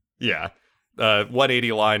 Yeah.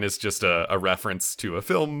 180 line is just a reference to a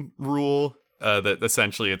film rule that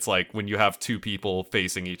essentially it's like when you have two people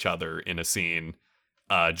facing each other in a scene,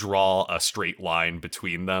 draw a straight line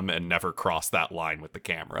between them and never cross that line with the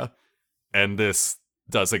camera. And this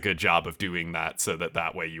does a good job of doing that so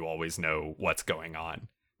that way you always know what's going on.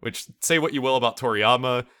 Which, say what you will about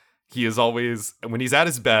Toriyama, he is always, when he's at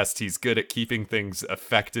his best, he's good at keeping things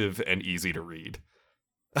effective and easy to read.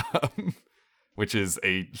 Which is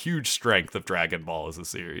a huge strength of Dragon Ball as a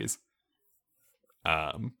series.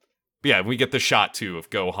 Yeah, we get the shot, too, of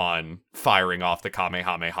Gohan firing off the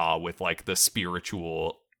Kamehameha with, like, the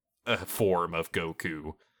spiritual form of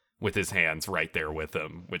Goku with his hands right there with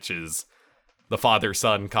him, which is the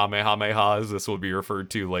father-son Kamehameha, as this will be referred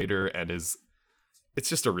to later, and it's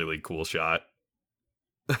just a really cool shot.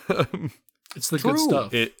 It's the good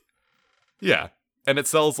stuff. Yeah, and it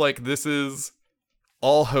sells like this is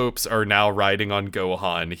all hopes are now riding on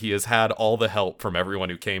Gohan. He has had all the help from everyone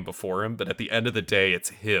who came before him, but at the end of the day,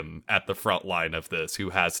 it's him at the front line of this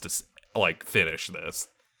who has to like finish this.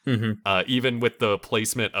 Mm-hmm. Even with the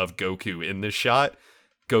placement of Goku in this shot,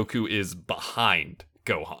 Goku is behind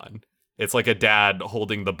Gohan. It's like a dad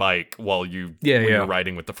holding the bike while you're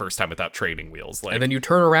riding with the first time without training wheels. Like, and then you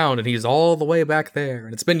turn around and he's all the way back there,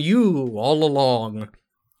 and it's been you all along.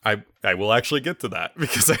 I will actually get to that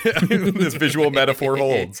because this visual metaphor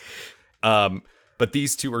holds. But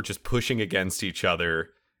these two are just pushing against each other,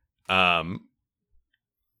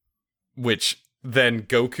 which then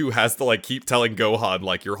Goku has to like keep telling Gohan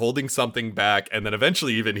like you're holding something back, and then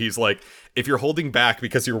eventually even he's like, if you're holding back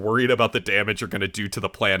because you're worried about the damage you're going to do to the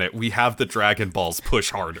planet, we have the Dragon Balls, push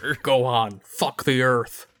harder. Gohan, fuck the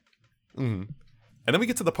Earth. Mm. And then we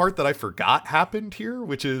get to the part that I forgot happened here,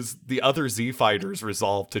 which is the other Z fighters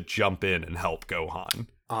resolve to jump in and help Gohan.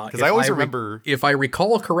 Because I always remember, if I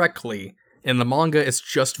recall correctly, in the manga it's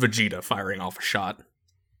just Vegeta firing off a shot.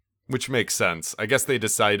 Which makes sense. I guess they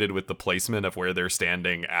decided with the placement of where they're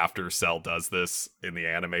standing after Cell does this in the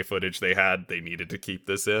anime footage they had, they needed to keep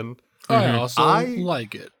this in. I also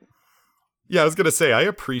like it. Yeah, I was going to say, I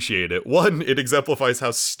appreciate it. One, it exemplifies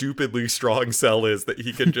how stupidly strong Cell is that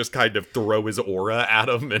he can just kind of throw his aura at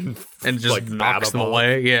him and just like, knocks them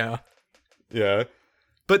away, yeah. Yeah.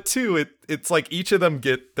 But two, it's like each of them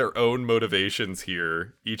get their own motivations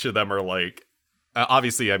here. Each of them are like,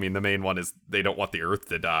 obviously, I mean, the main one is they don't want the Earth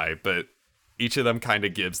to die, but each of them kind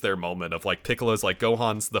of gives their moment of like, Piccolo's like,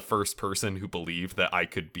 Gohan's the first person who believed that I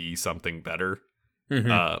could be something better.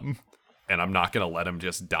 Mm-hmm. And I'm not going to let him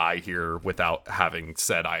just die here without having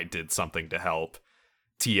said I did something to help.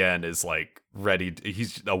 Tien is like ready.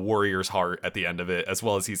 He's a warrior's heart at the end of it, as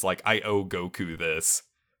well as he's like, I owe Goku this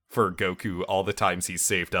for Goku all the times he's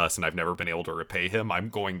saved us and I've never been able to repay him. I'm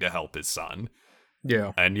going to help his son.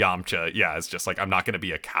 Yeah. And Yamcha, is just like, I'm not going to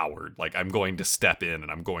be a coward. Like, I'm going to step in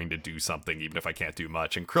and I'm going to do something, even if I can't do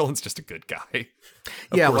much. And Krillin's just a good guy.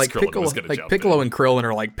 Like Piccolo and Krillin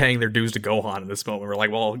are like paying their dues to Gohan in this moment. We're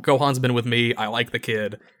like, well, Gohan's been with me. I like the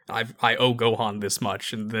kid. I owe Gohan this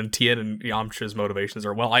much. And then Tien and Yamcha's motivations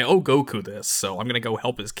are, well, I owe Goku this, so I'm going to go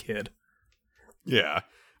help his kid. Yeah.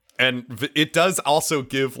 And it does also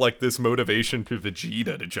give like this motivation to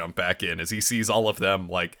Vegeta to jump back in as he sees all of them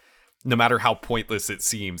like, no matter how pointless it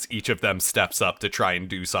seems, each of them steps up to try and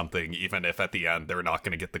do something, even if at the end they're not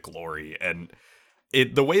going to get the glory. And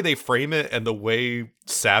the way they frame it and the way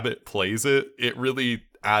Sabat plays it, it really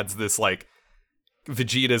adds this, like,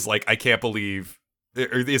 Vegeta's like, I can't believe,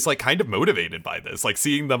 it's like kind of motivated by this. Like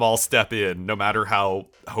seeing them all step in, no matter how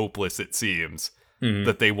hopeless it seems,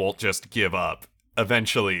 that they won't just give up.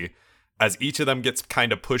 Eventually, as each of them gets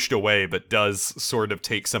kind of pushed away, but does sort of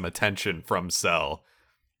take some attention from Cell.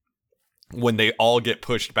 When they all get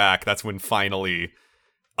pushed back, that's when finally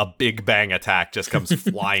a big bang attack just comes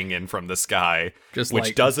flying in from the sky, Just which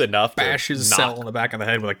like does enough bashes to Cell in the back of the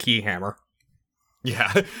head with a key hammer.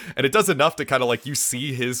 Yeah, and it does enough to kind of like, you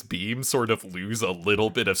see his beam sort of lose a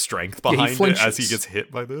little bit of strength behind it as he gets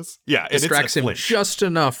hit by this. Yeah, and Distracts it's a him flinch. just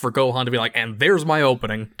enough for Gohan to be like, and there's my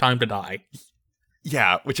opening, time to die.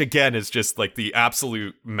 Yeah, which again is just like the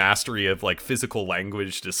absolute mastery of like physical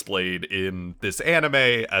language displayed in this anime,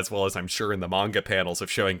 as well as I'm sure in the manga panels,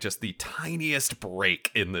 of showing just the tiniest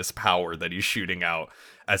break in this power that he's shooting out.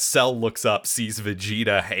 As Cell looks up, sees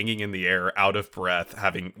Vegeta hanging in the air, out of breath,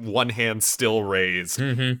 having one hand still raised,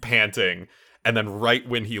 panting. And then right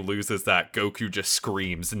when he loses that, Goku just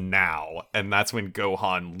screams, "Now!" And that's when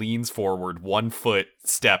Gohan leans forward, 1 foot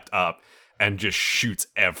stepped up, and just shoots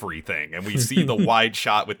everything. And we see the wide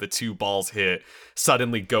shot with the 2 balls hit.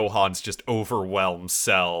 Suddenly, Gohan's just overwhelmed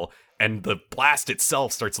Cell. And the blast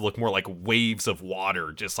itself starts to look more like waves of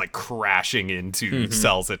water just like crashing into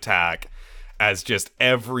Cell's attack, as just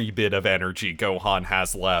every bit of energy Gohan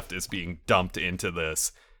has left is being dumped into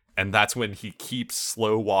this. And that's when he keeps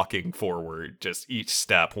slow walking forward, just each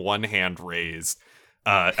step, one hand raised.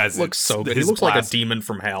 As Looks so good. He looks like a demon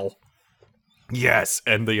from hell. Yes,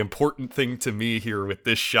 and the important thing to me here with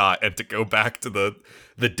this shot, and to go back to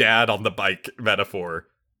the dad on the bike metaphor,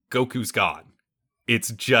 Goku's gone.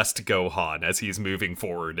 It's just Gohan as he's moving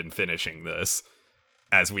forward and finishing this.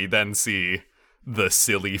 As we then see the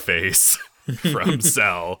silly face from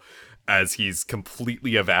Cell as he's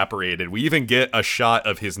completely evaporated. We even get a shot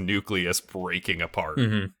of his nucleus breaking apart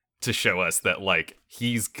to show us that, like,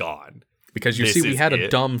 he's gone. Because you see, we had a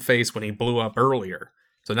dumb face when he blew up earlier.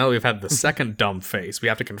 So now that we've had the second dumb face, we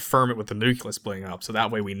have to confirm it with the nucleus blowing up, so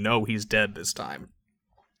that way we know he's dead this time.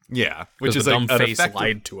 Yeah, which is the dumb face effective...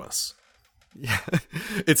 lied to us. Yeah,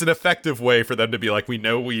 it's an effective way for them to be like, we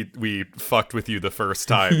know we fucked with you the first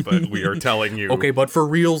time, but we are telling you. Okay, but for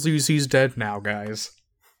realsies, he's dead now, guys.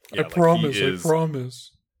 Yeah, I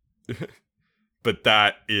promise. But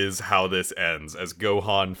that is how this ends, as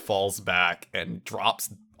Gohan falls back and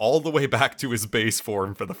drops all the way back to his base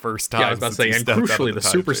form for the first time. Yeah, I was about to say, and crucially, the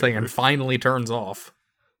Super Saiyan finally turns off.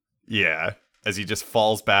 Yeah, as he just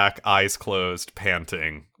falls back, eyes closed,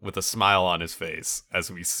 panting, with a smile on his face, as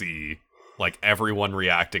we see, like, everyone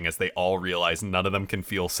reacting as they all realize none of them can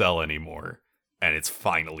feel Cell anymore, and it's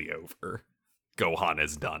finally over. Gohan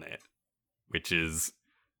has done it, which is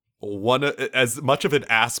one as much of an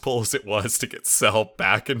asshole as it was to get Cell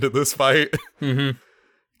back into this fight.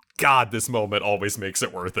 God, this moment always makes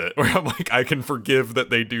it worth it. Where I'm like, I can forgive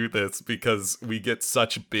that they do this because we get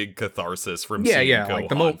such big catharsis from seeing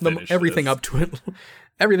Gohan like everything this. up to it.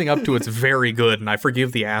 Everything up to it's very good, and I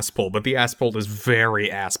forgive the ass-pull, but the ass-pull is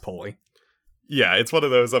very ass-pully. Yeah, it's one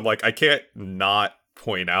of those, I'm like, I can't not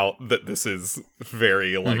point out that this is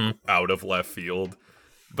very, like, out of left field,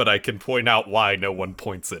 but I can point out why no one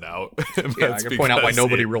points it out. Yeah, I can point out why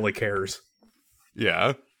nobody really cares.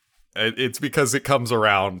 Yeah. It's because it comes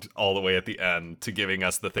around all the way at the end to giving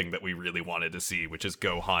us the thing that we really wanted to see, which is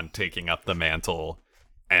Gohan taking up the mantle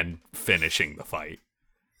and finishing the fight.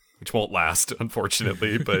 Which won't last,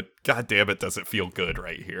 unfortunately, but god damn it, does it feel good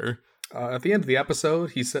right here. At the end of the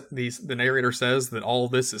episode, the narrator says that all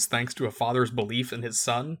this is thanks to a father's belief in his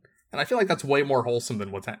son, and I feel like that's way more wholesome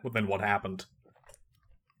than what happened.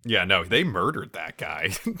 Yeah, no, they murdered that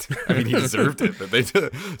guy. I mean, he deserved it,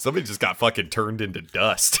 but somebody just got fucking turned into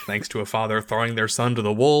dust. Thanks to a father throwing their son to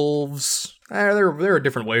the wolves. There are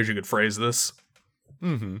different ways you could phrase this.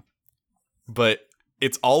 But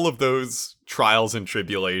it's all of those trials and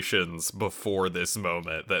tribulations before this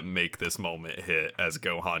moment that make this moment hit, as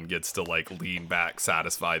Gohan gets to, like, lean back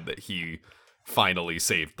satisfied that he finally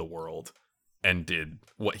saved the world and did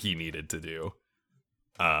what he needed to do.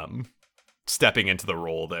 Stepping into the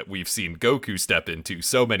role that we've seen Goku step into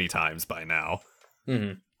so many times by now.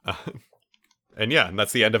 And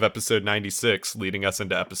that's the end of episode 96, leading us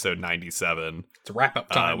into episode 97. It's wrap-up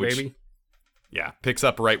time, baby. Yeah, picks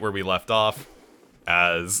up right where we left off,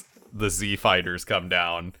 as the Z fighters come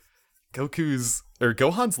down.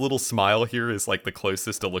 Gohan's little smile here is, like, the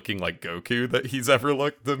closest to looking like Goku that he's ever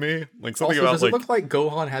looked to me. Like, something also, about, does it look like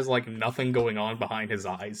Gohan has, like, nothing going on behind his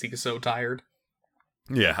eyes? He's so tired.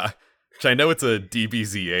 Yeah. Which I know it's a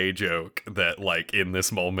DBZA joke that, like, in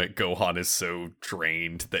this moment, Gohan is so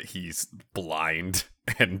drained that he's blind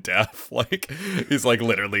and deaf. Like, he's like,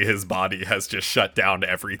 literally, his body has just shut down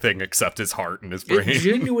everything except his heart and his brain. It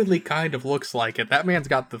genuinely kind of looks like it. That man's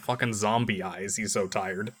got the fucking zombie eyes. He's so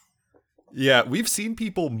tired. Yeah, we've seen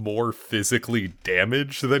people more physically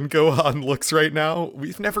damaged than Gohan looks right now.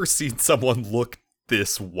 We've never seen someone look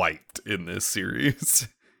this wiped in this series.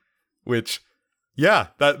 Which, yeah,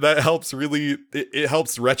 that helps really, it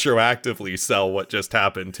helps retroactively sell what just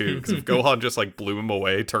happened too. Because if Gohan just like blew him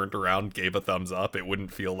away, turned around, gave a thumbs up, it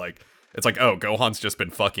wouldn't feel like, it's like, oh, Gohan's just been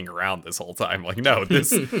fucking around this whole time. Like, no,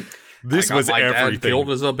 this was my everything. Dad killed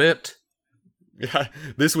us a bit. Yeah,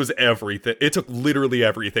 this was everything. It took literally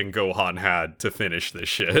everything Gohan had to finish this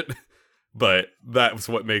shit. But that's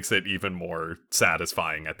what makes it even more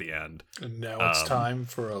satisfying at the end. And now it's time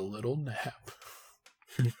for a little nap.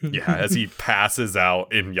 Yeah, as he passes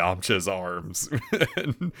out in Yamcha's arms.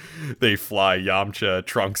 And they fly Yamcha,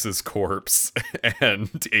 Trunks' corpse, and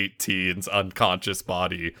 18's unconscious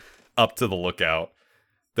body up to the lookout.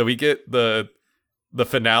 Then we get the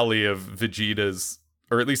finale of Vegeta's,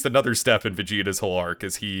 or at least another step in Vegeta's whole arc,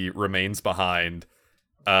 as he remains behind,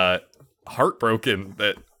 heartbroken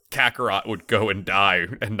that Kakarot would go and die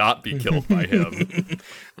and not be killed by him.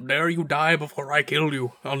 Dare you die before I kill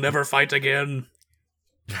you. I'll never fight again.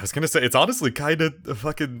 Yeah, I was gonna say, it's honestly kind of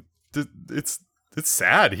fucking, it's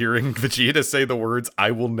sad hearing Vegeta say the words,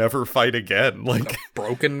 "I will never fight again." Like,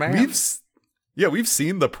 broken man. We've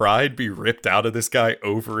seen the pride be ripped out of this guy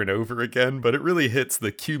over and over again, but it really hits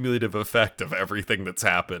the cumulative effect of everything that's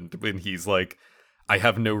happened when he's like, I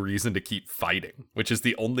have no reason to keep fighting, which is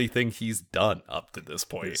the only thing he's done up to this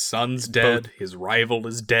point. His son's dead. His rival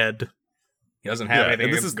is dead. He doesn't have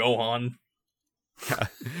anything against Gohan. Yeah.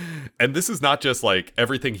 And this is not just like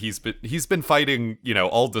everything he's been fighting, you know,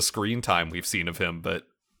 all the screen time we've seen of him, but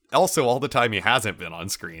also all the time he hasn't been on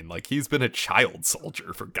screen. Like, he's been a child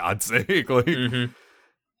soldier, for God's sake. Like,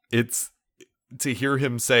 it's, to hear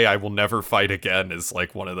him say, "I will never fight again," is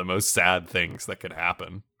like one of the most sad things that could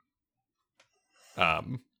happen.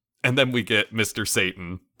 And then we get Mr.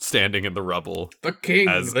 Satan standing in the rubble. The king,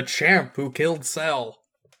 the champ who killed Cell.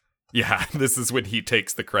 Yeah, this is when he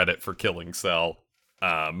takes the credit for killing Cell.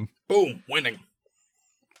 Boom, winning.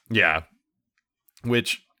 Yeah.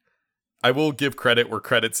 Which, I will give credit where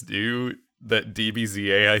credit's due, that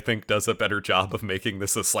DBZA, I think, does a better job of making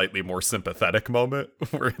this a slightly more sympathetic moment,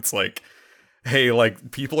 where it's like, hey,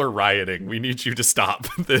 like, people are rioting, we need you to stop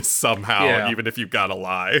this somehow, even if you've gotta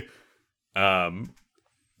lie.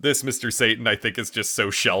 This Mr. Satan, I think, is just so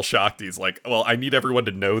shell-shocked, he's like, well, I need everyone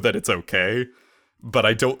to know that it's okay, but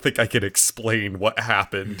I don't think I can explain what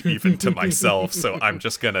happened even to myself, so I'm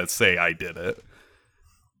just gonna say I did it.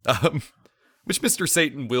 Which Mr.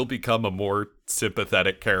 Satan will become a more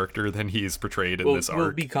sympathetic character than he's portrayed in this arc.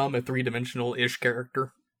 Will become a three-dimensional-ish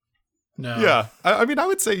character. No. Yeah, I mean, I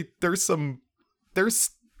would say there's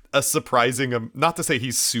a surprising, not to say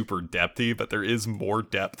he's super depthy, but there is more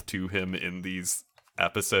depth to him in these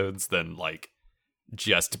episodes than, like,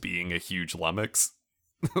 just being a huge lummox.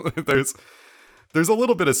 There's a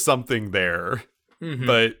little bit of something there,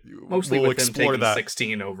 but mostly we'll with him explore taking that.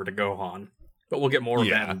 16 over to Gohan. But we'll get more of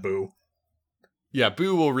that in Boo. Yeah,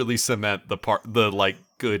 Boo will really cement the like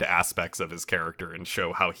good aspects of his character and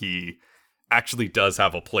show how he actually does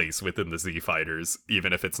have a place within the Z Fighters,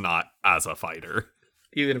 even if it's not as a fighter.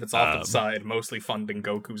 Even if it's off to the side, mostly funding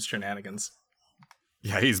Goku's shenanigans.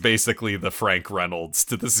 Yeah, he's basically the Frank Reynolds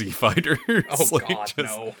to the Z Fighters. Oh, like, God,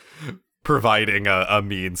 no. Providing a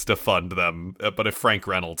means to fund them. But if Frank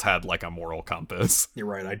Reynolds had, like, a moral compass. You're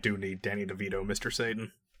right, I do need Danny DeVito, Mr.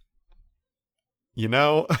 Satan. You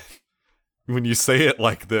know, when you say it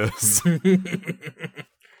like this,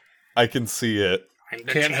 I can see it.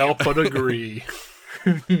 Can't help but agree.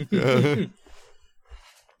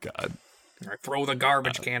 God. I throw the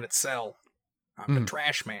garbage can at Cell. I'm the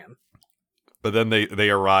trash man. But then they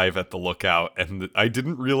arrive at the lookout, and I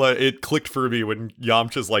didn't realize, it clicked for me when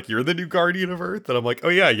Yamcha's like, "You're the new Guardian of Earth?" And I'm like, oh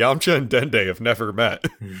yeah, Yamcha and Dende have never met.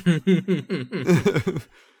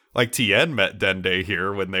 Like, Tien met Dende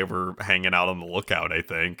here when they were hanging out on the lookout, I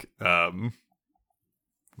think. But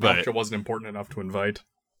Yamcha wasn't important enough to invite.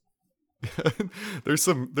 there's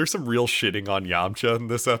some real shitting on Yamcha in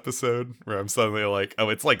this episode, where I'm suddenly like, oh,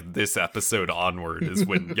 it's like this episode onward is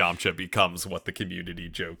when Yamcha becomes what the community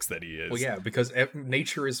jokes that he is. Well, yeah, because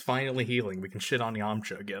nature is finally healing. We can shit on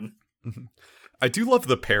Yamcha again. I do love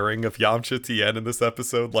the pairing of Yamcha Tien in this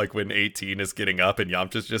episode, like when 18 is getting up and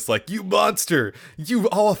Yamcha's just like, "You monster! You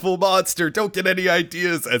awful monster! Don't get any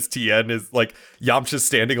ideas!" As Tien is like, Yamcha's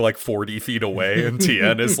standing like 40 feet away, and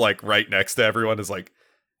Tien is like right next to everyone, is like,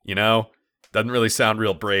 you know, doesn't really sound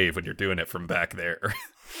real brave when you're doing it from back there.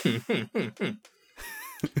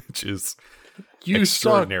 Which is You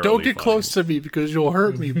suck. Don't get close to me because you'll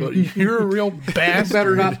hurt me, but you're a real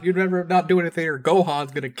bastard. You'd better not do anything or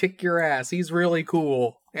Gohan's gonna kick your ass. He's really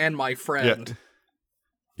cool. And my friend.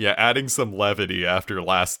 Yeah, adding some levity after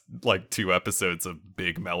last, 2 episodes of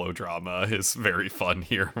big melodrama is very fun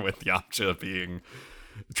here with Yamcha being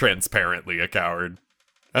transparently a coward.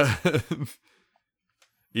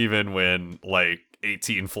 Even when,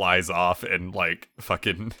 18 flies off and,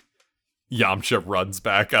 fucking Yamcha runs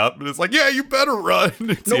back up and is like, yeah, you better run.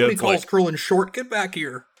 Nobody calls Krillin short. Get back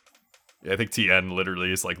here. Yeah, I think Tien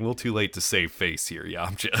literally is a little too late to save face here,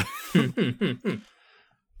 Yamcha.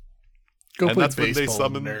 Go and play that's baseball,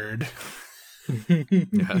 when they summon nerd.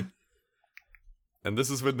 Yeah. And this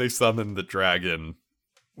is when they summon the dragon,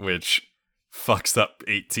 which fucks up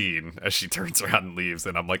 18 as she turns around and leaves.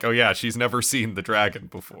 And I'm like, oh yeah, she's never seen the dragon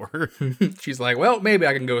before. She's like, well, maybe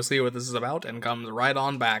I can go see what this is about, and comes right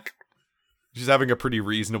on back. She's having a pretty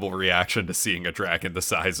reasonable reaction to seeing a dragon the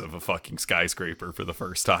size of a fucking skyscraper for the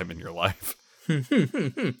first time in your life.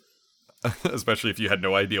 Especially if you had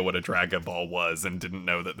no idea what a Dragon Ball was and didn't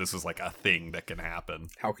know that this was a thing that can happen.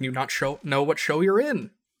 How can you not know what show you're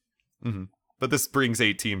in? Mm-hmm. But this brings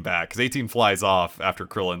 18 back, because 18 flies off after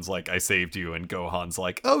Krillin's like, I saved you, and Gohan's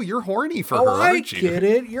like, oh, you're horny for her, aren't you? I get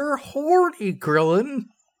it. You're horny, Krillin.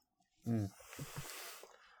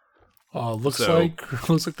 Oh, looks like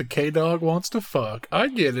the K-Dog wants to fuck. I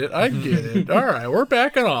get it. All right, we're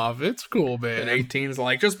backing off. It's cool, man. And 18's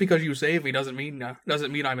like, just because you save me doesn't mean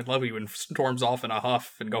I'm in love with you, and storms off in a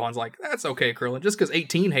huff. And Gohan's like, that's okay, Krillin. Just because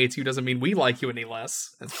 18 hates you doesn't mean we like you any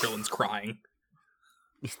less. As Krillin's crying.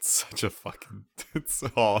 It's such a fucking...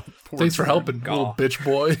 Thanks for helping, little bitch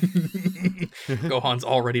boy. Gohan's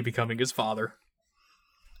already becoming his father.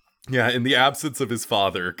 Yeah, in the absence of his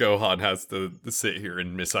father, Gohan has to sit here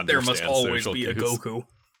and misunderstand. There must always social be a cues. Goku.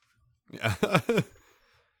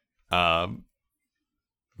 Yeah.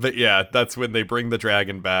 But yeah, that's when they bring the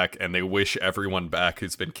dragon back and they wish everyone back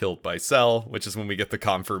who's been killed by Cell, which is when we get the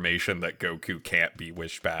confirmation that Goku can't be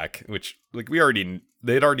wished back, which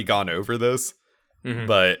they'd already gone over this,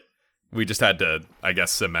 but we just had to, I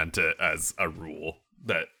guess, cement it as a rule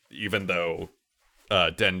that even though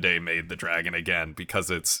Dende made the dragon again, because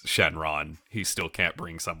it's Shenron, he still can't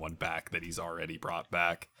bring someone back that he's already brought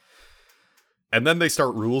back. And then they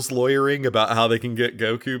start rules lawyering about how they can get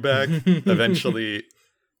Goku back. Eventually,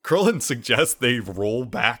 Krillin suggests they roll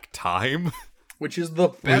back time. Which is the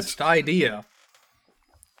best idea.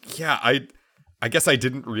 Yeah, I guess I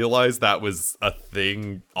didn't realize that was a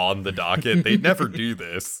thing on the docket. They never do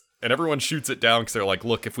this. And everyone shoots it down because they're like,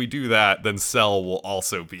 look, if we do that, then Cell will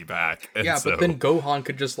also be back. And but then Gohan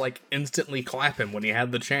could just, instantly clap him when he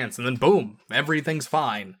had the chance, and then boom, everything's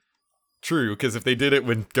fine. True, because if they did it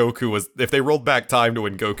when if they rolled back time to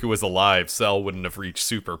when Goku was alive, Cell wouldn't have reached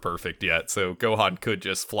Super Perfect yet, so Gohan could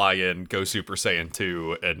just fly in, go Super Saiyan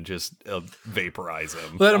 2, and just vaporize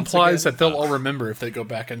him. That implies that they'll all remember if they go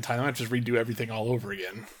back in time. I might just redo everything all over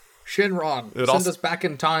again. Shinron, send us back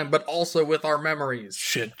in time, but also with our memories.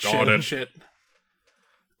 Shit.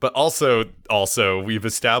 But also, we've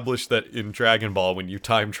established that in Dragon Ball, when you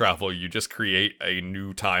time travel, you just create a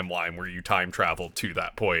new timeline where you time travel to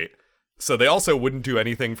that point. So they also wouldn't do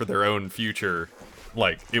anything for their own future.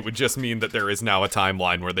 It would just mean that there is now a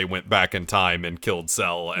timeline where they went back in time and killed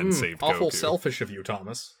Cell and saved Goku. Awful selfish of you,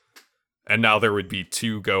 Thomas. And now there would be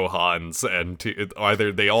 2 Gohans, and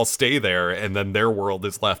either they all stay there, and then their world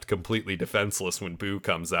is left completely defenseless when Boo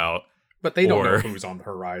comes out. But they don't know who's on the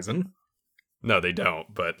horizon. No, they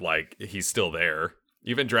don't, but, he's still there.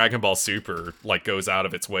 Even Dragon Ball Super, goes out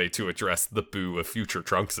of its way to address the Boo of Future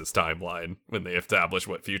Trunks' timeline when they establish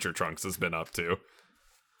what Future Trunks has been up to.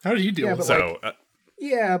 How do you deal with that?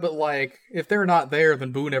 Yeah, but if they're not there,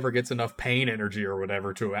 then Boo never gets enough pain energy or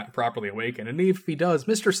whatever to properly awaken. And if he does,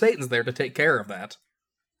 Mr. Satan's there to take care of that.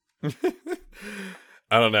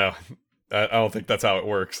 I don't know. I don't think that's how it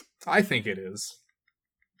works. I think it is.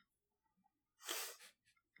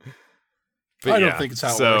 But I don't think it's how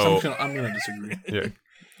it works. I'm going to disagree. Yeah.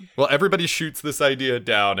 Well, everybody shoots this idea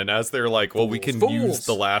down, and as they're like, well, we can use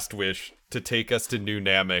the last wish to take us to New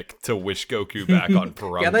Namek to wish Goku back on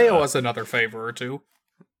Porunga. Yeah, they owe us another favor or two.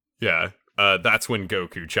 Yeah, that's when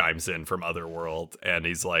Goku chimes in from Otherworld, and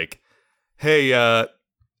he's like, hey,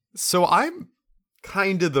 so I'm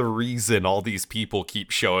kind of the reason all these people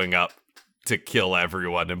keep showing up to kill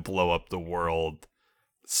everyone and blow up the world.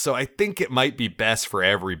 So I think it might be best for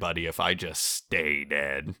everybody if I just stay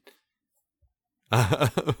dead.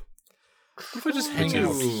 If I just hang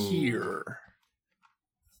out here.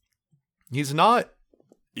 He's not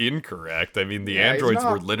incorrect. I mean, the androids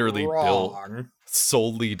were literally built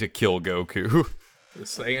solely to kill Goku. The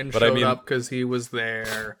Saiyan But showed I mean- up because he was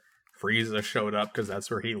there. Frieza showed up because that's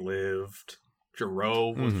where he lived.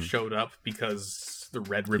 Jiro showed up because the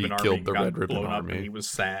Red Ribbon Army killed the got Red Ribbon blown up Army. and he was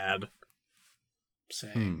sad.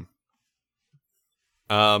 Same.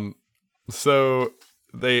 So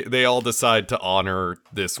they all decide to honor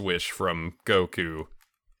this wish from Goku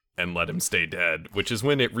and let him stay dead, which is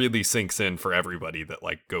when it really sinks in for everybody that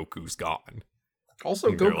like Goku's gone. Also,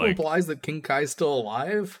 think they're Goku like- implies that King Kai's still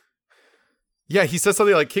alive. Yeah, he says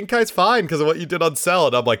something like, King Kai's fine because of what you did on Cell.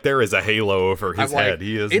 And I'm like, there is a halo over his I'm like, head.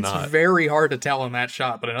 He is it's not. very hard to tell in that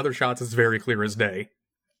shot, but in other shots, it's very clear as day.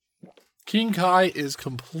 King Kai is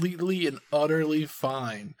completely and utterly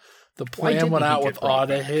fine. The Why plan didn't went he out get with brought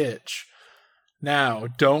a back? hitch. Now,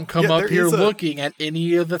 don't come Yeah, up there here is a- looking at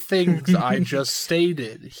any of the things I just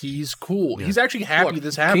stated. He's cool. He's actually happy Look,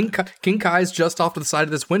 this happened. King Kai's just off to the side of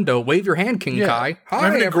this window. Wave your hand, King Yeah. Kai. Hi, I'm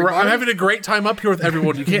having, everybody. I'm having a great time up here with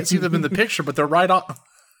everyone. You can't see them in the picture, but they're right on.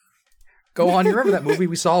 Go on, you remember that movie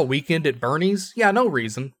we saw, Weekend at Bernie's? Yeah, no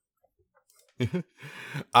reason. What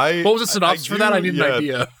was the synopsis for that? I need an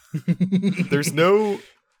idea.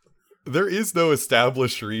 There is no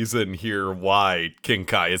established reason here why King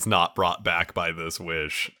Kai is not brought back by this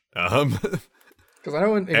wish. Because I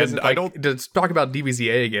know, And I don't- to talk about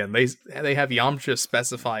DBZA again. They have Yamcha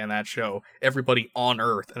specify in that show everybody on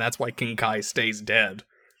Earth, and that's why King Kai stays dead.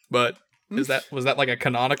 But was that like a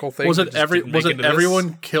canonical thing? Was that it just didn't make it into this?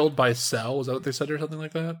 everyone killed by Cell? Was that what they said or something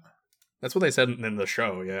like that? That's what they said in the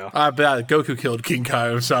show. Yeah. But Goku killed King Kai.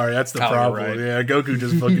 I'm sorry, that's the Oh, you're problem. right. Yeah, Goku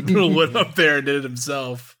just fucking went up there and did it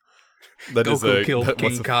himself. That is Goku a killed that-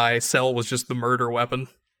 what's King a- Kai. Cell was just the murder weapon.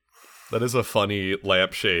 That is a funny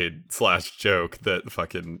lampshade / joke that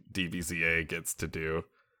fucking DBZA gets to do.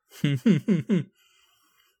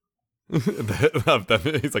 Of them,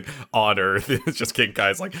 he's like, on Earth. It's just King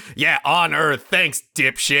Kai's like, yeah, on Earth. Thanks,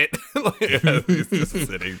 dipshit. Like, he's just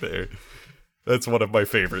sitting there. That's one of my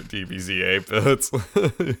favorite DBZA bits.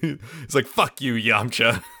 He's like, fuck you,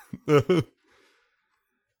 Yamcha.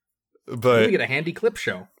 But We get a handy clip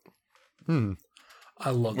show. I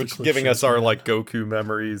love the which clip giving shows, us our man. like Goku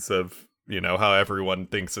memories of, you know, how everyone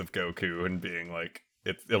thinks of Goku and being like,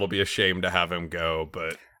 it'll be a shame to have him go,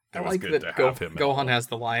 but it I was like good that to have him. Gohan has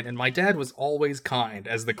the line, and my dad was always kind,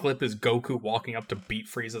 as the clip is Goku walking up to beat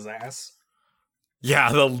Frieza's ass.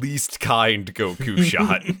 Yeah, the least kind Goku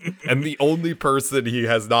shot. And the only person he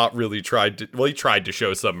has not really tried to... Well, he tried to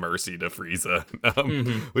show some mercy to Frieza,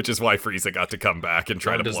 which is why Frieza got to come back and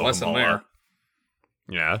try Learned to his blow him lesson all there. up.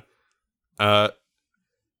 Yeah.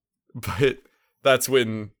 But that's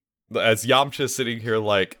when, as Yamcha's sitting here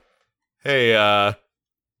like, hey,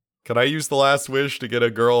 can I use the last wish to get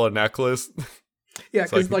a girl a necklace? Yeah,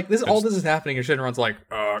 It's because like- this, all this is happening, and Shenron's like,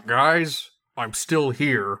 guys, I'm still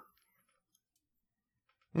here.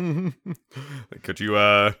 Could you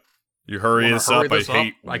hurry Wanna this hurry up? this I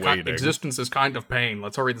hate Like, waiting. existence is kind of pain.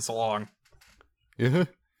 Let's hurry this along. Yeah.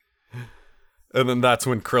 And then that's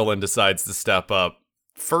when Krillin decides to step up.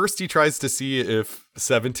 First, he tries to see if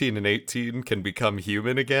 17 and 18 can become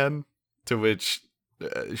human again, to which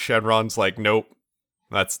Shenron's like, nope,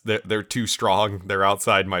 they're too strong. They're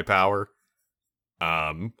outside my power.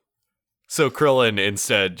 So Krillin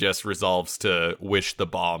instead just resolves to wish the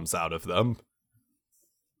bombs out of them.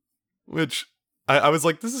 Which, I was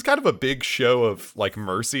like, this is kind of a big show of, like,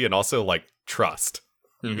 mercy and also, like, trust.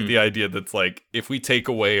 Mhm. The idea that's like, if we take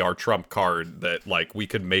away our trump card, that like we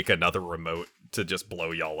could make another remote to just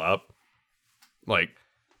blow y'all up. Like,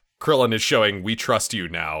 Krillin is showing we trust you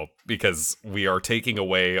now because we are taking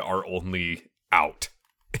away our only out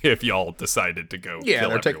if y'all decided to go Yeah, kill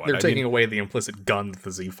they're everyone. I taking mean, away the implicit gun that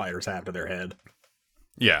the Z fighters have to their head.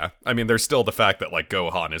 yeah, I mean, there's still the fact that like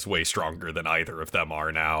Gohan is way stronger than either of them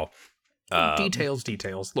are now.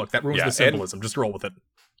 Details. Look, that ruins yeah, the symbolism. Just roll with it.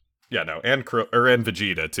 Yeah, no, and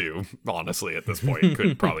Vegeta too. Honestly, at this point,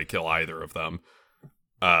 could probably kill either of them.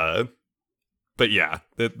 But yeah,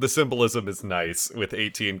 the symbolism is nice with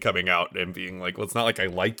 18 coming out and being like, "Well, it's not like I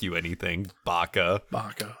like you anything, Baka."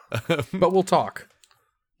 Baka. But we'll talk.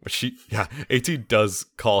 18 does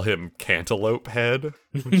call him Cantaloupe Head,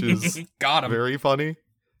 which is Got him. very funny.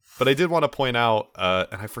 But I did want to point out,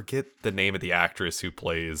 and I forget the name of the actress who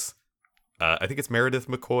plays. I think it's Meredith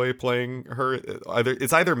McCoy playing her.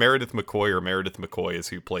 It's either Meredith McCoy or Meredith McCoy is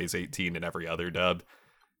who plays 18 in every other dub.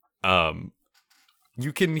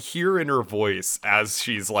 You can hear in her voice as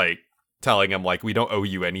she's like telling him like, we don't owe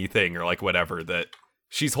you anything or like whatever, that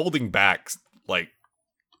she's holding back like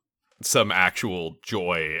some actual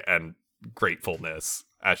joy and gratefulness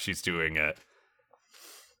as she's doing it.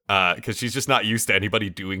 Because she's just not used to anybody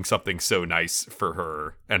doing something so nice for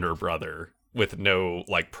her and her brother. with no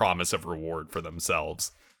like promise of reward for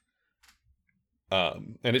themselves.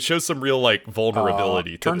 And it shows some real like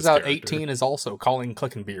vulnerability. Turns this out character. 18 is also calling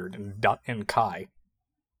Clickenbeard and Kai.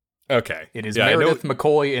 Okay, It is yeah, Meredith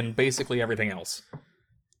McCoy and basically everything else.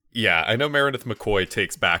 Yeah, I know Meredith McCoy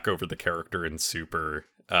takes back over the character in Super,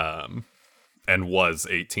 and was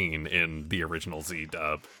 18 in the original Z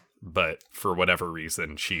dub, but for whatever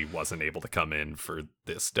reason, she wasn't able to come in for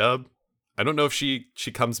this dub. I don't know if she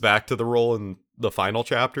comes back to the role in the final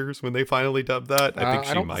chapters when they finally dub that. I think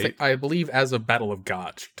she might. I believe as of Battle of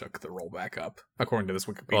God, she took the role back up, according to this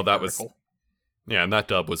Wikipedia Well, that article. Yeah, and that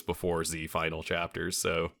dub was before Z final chapters,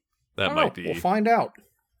 so that might be. We'll find out.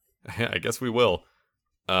 I guess we will.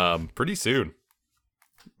 Pretty soon.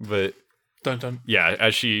 But Dun dun. yeah,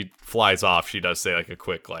 as she flies off, she does say like a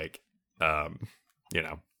quick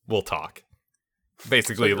we'll talk.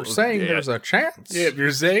 Basically, So you're saying there's a chance. Yeah, if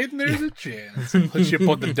you're saying there's a chance. Let you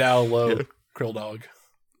put the down low, Krill Dog.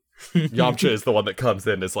 Yamcha is the one that comes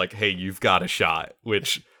in and is like, hey, you've got a shot,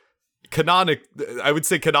 which I would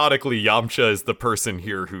say canonically, Yamcha is the person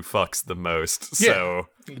here who fucks the most. So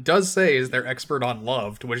He does say is they're expert on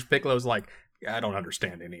love, to which Piccolo's like, I don't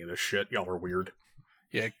understand any of this shit. Y'all are weird.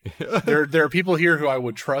 Yeah, there are people here who I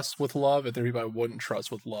would trust with love, and there are people I wouldn't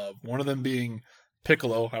trust with love. One of them being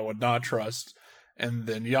Piccolo, I would not trust. And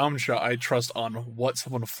then Yamcha, I trust on what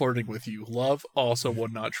someone flirting with you. Love also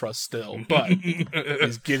would not trust still, but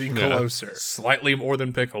he's getting closer. Slightly more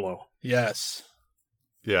than Piccolo. Yes.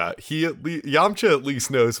 yeah, Yamcha at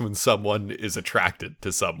least knows when someone is attracted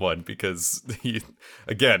to someone because he,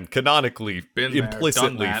 again, canonically, Been there, implicitly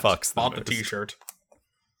done that, fucks them. bought the t-shirt.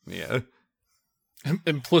 Yeah.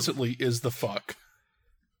 Implicitly is the fuck.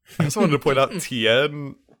 I just wanted to point out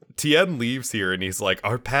Tien leaves here and he's like,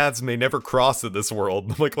 our paths may never cross in this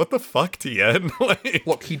world. I'm like, what the fuck, Tien? Like,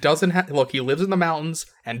 Look, he lives in the mountains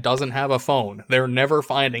and doesn't have a phone. They're never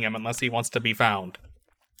finding him unless he wants to be found.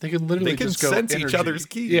 They can literally they can just go sense each energy. other's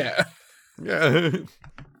ki. Yeah. Yeah.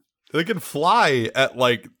 They can fly at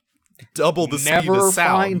like double the speed Never of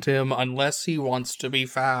sound. find him unless he wants to be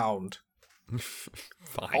found.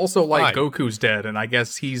 Fine. Also, like, Fine. Goku's dead, and I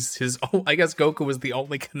guess I guess Goku was the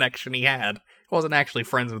only connection he had. He wasn't actually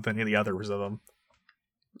friends with any of the others of them.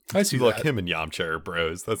 I see Look, that. him and Yamcha are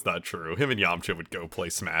bros. That's not true. Him and Yamcha would go play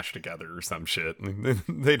Smash together or some shit.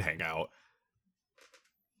 They'd hang out.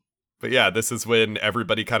 But yeah, this is when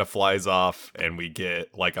everybody kind of flies off and we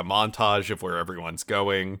get like a montage of where everyone's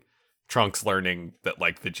going. Trunks learning that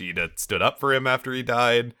like Vegeta stood up for him after he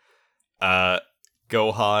died.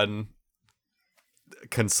 Gohan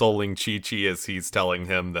consoling Chi-Chi as he's telling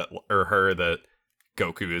him that, or her, that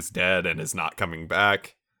Goku is dead and is not coming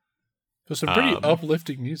back. There's some pretty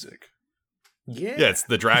uplifting music. Yeah. Yeah, it's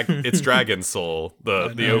it's Dragon Soul,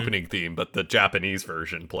 the know. opening theme, but the Japanese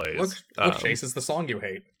version plays. Look, Chase is the song you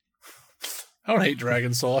hate. I don't hate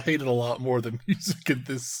Dragon Soul. I hated a lot more the music in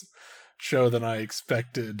this show than I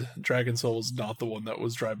expected. Dragon Soul was not the one that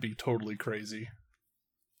was driving me totally crazy.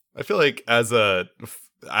 I feel like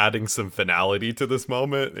adding some finality to this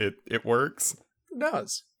moment, it works. It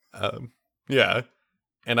does. Yeah.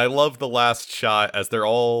 And I love the last shot as they're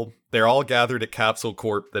all gathered at Capsule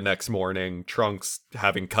Corp the next morning. Trunks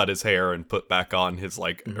having cut his hair and put back on his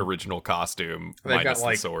like original costume. They've got minus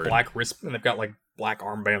like the sword. black wrist, and they've got like black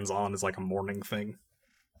armbands on as like a mourning thing.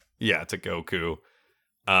 Yeah, to Goku.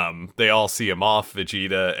 They all see him off.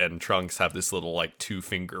 Vegeta and Trunks have this little like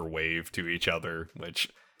 2-finger wave to each other, which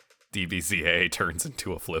DBZA turns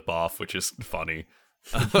into a flip off, which is funny.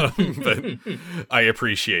 But I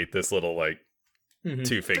appreciate this little like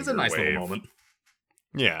 2-finger It's a nice wave. little moment.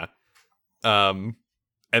 Yeah. And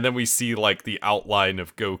then we see like the outline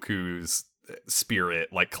of Goku's spirit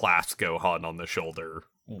like clasp Gohan on the shoulder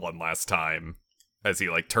one last time as he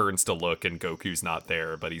like turns to look and Goku's not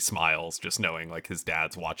there, but he smiles just knowing like his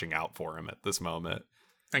dad's watching out for him at this moment.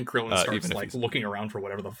 And Krillin even starts if like he's- looking around for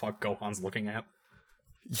whatever the fuck Gohan's looking at.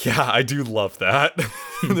 Yeah, I do love that.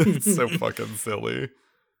 It's so fucking silly.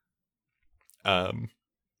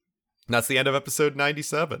 That's the end of episode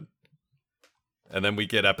 97. And then we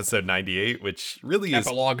get episode 98, which really is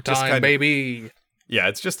Epilogue just time, kind of- baby. Yeah,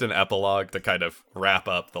 it's just an epilogue to kind of wrap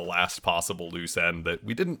up the last possible loose end that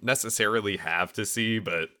we didn't necessarily have to see,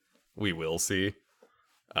 but we will see.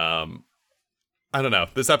 I don't know.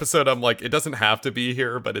 This episode, I'm like, it doesn't have to be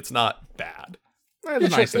here, but it's not bad.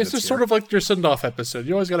 It's just sort of like your send-off episode.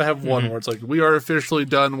 You always got to have one where it's like, we are officially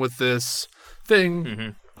done with this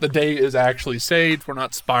thing. The day is actually saved. We're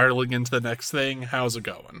not spiraling into the next thing. How's it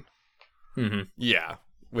going? Yeah,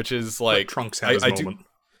 which is like Trunks had his moment.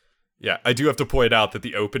 Yeah, I do have to point out that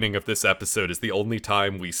the opening of this episode is the only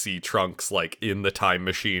time we see Trunks, like, in the time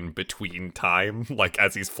machine between time, like,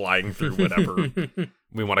 as he's flying through whatever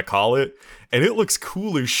we want to call it. And it looks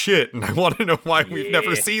cool as shit, and I want to know why we've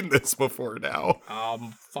never seen this before now.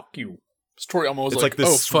 Fuck you. Story almost It's like like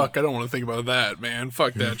oh, this fuck, I don't want to think about that, man.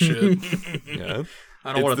 Fuck that shit. Yeah.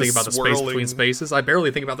 I don't want to think about the space between spaces. I barely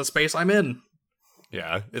think about the space I'm in.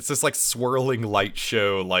 Yeah, it's this, like, swirling light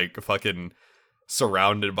show, like, fucking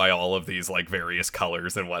surrounded by all of these, like, various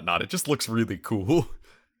colors and whatnot. It just looks really cool.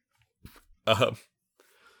 But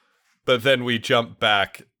then we jump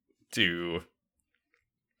back to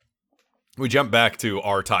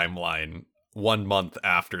our timeline 1 month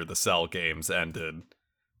after the Cell games ended.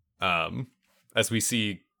 As we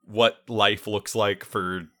see what life looks like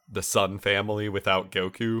for the Sun family without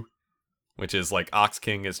Goku, which is like Ox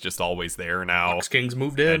King is just always there now. Ox King's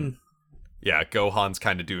moved in. And, yeah, Gohan's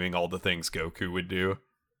kind of doing all the things Goku would do.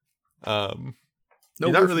 No,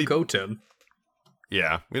 not really Goten.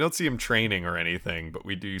 Yeah, we don't see him training or anything, but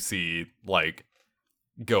we do see, like,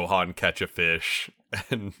 Gohan catch a fish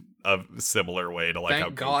in a similar way to, like, how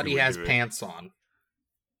Thank God Goku he would has do it. pants on.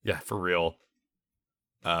 Yeah, for real.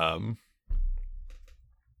 And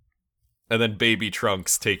then Baby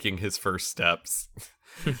Trunks taking his first steps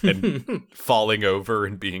and falling over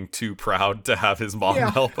and being too proud to have his mom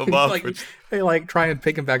help him up. Like, they like try and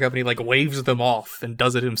pick him back up, and he like waves them off and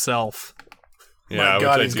does it himself. Yeah, My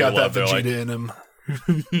God, which I he's do got that love. They're Vegeta like, in him.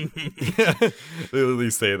 yeah, they at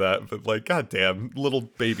least say that, but like, goddamn, little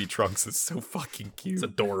Baby Trunks is so fucking cute. It's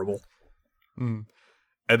adorable. And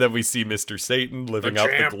then we see Mr. Satan living out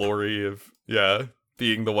the glory of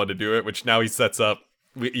being the one to do it, which now he sets up.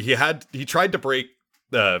 He tried to break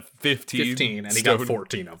 15 and he got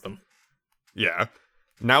 14 of them. Yeah.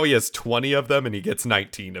 Now he has 20 of them and he gets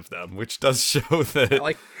 19 of them, which does show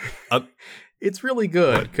that it's really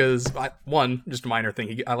good because one, just a minor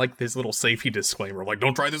thing, I like this little safety disclaimer, like,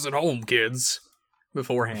 don't try this at home, kids,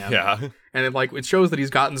 beforehand. Yeah. And it shows that he's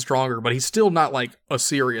gotten stronger, but he's still not like a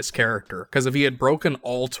serious character, because if he had broken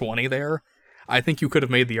all 20 there, I think you could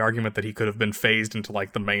have made the argument that he could have been phased into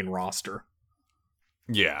like the main roster.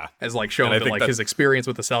 Yeah. As like showing that like his experience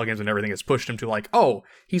with the Cell games and everything has pushed him to like, oh,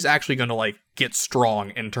 he's actually going to like get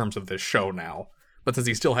strong in terms of this show now. But since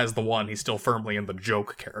he still has the one, he's still firmly in the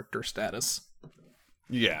joke character status.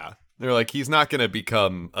 Yeah. They're like, he's not going to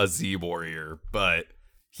become a Z warrior, but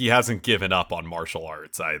he hasn't given up on martial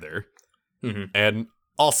arts either. Mm-hmm. And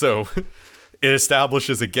also, it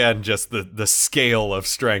establishes again just the scale of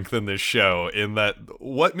strength in this show, in that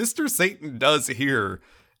what Mr. Satan does here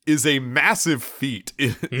is a massive feat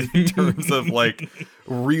in terms of like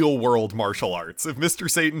real world martial arts. If Mr.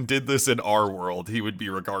 Satan did this in our world, he would be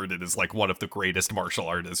regarded as like one of the greatest martial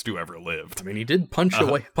artists who ever lived. I mean, he did punch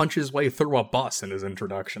his way through a bus in his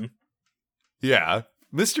introduction. Yeah.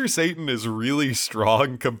 Mr. Satan is really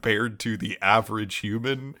strong compared to the average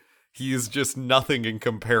human. He is just nothing in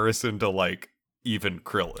comparison to like even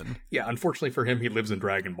Krillin. Yeah, unfortunately for him, he lives in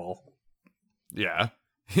Dragon Ball. Yeah.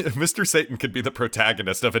 Mr. Satan could be the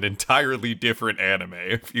protagonist of an entirely different anime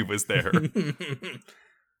if he was there. Put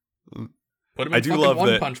him in fucking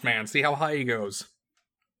One Punch Man, see how high he goes.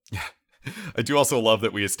 Yeah. I do also love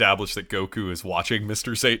that we established that Goku is watching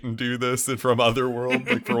Mr. Satan do this, and from Otherworld,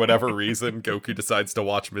 like for whatever reason, Goku decides to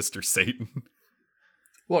watch Mr. Satan.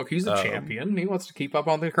 Look, he's a champion. He wants to keep up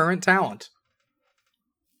on the current talent.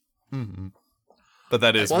 Mm-hmm. But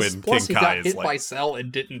that is when King he Kai got is hit like, by Cell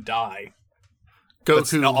and didn't die.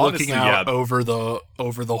 Goku honestly, looking out over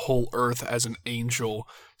the whole Earth as an angel,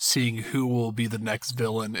 seeing who will be the next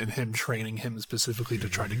villain, and him training him specifically to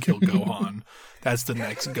try to kill Gohan. That's the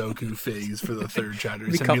next Goku phase for the third chapter.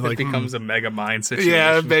 It becomes a Mega Mind situation.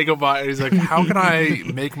 Yeah, Mega Mind. He's like, how can I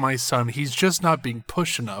make my son? He's just not being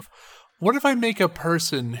pushed enough. What if I make a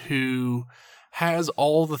person who has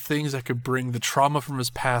all the things that could bring the trauma from his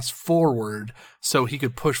past forward so he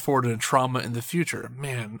could push forward in trauma in the future?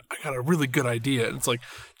 Man, I got a really good idea. And it's like,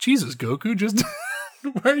 Jesus, Goku, just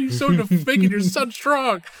why are you so into making your son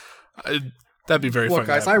strong? That'd be very fun. Look,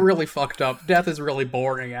 guys, I really fucked up. Death is really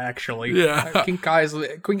boring, actually. Yeah. King Kai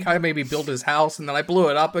made me build his house, and then I blew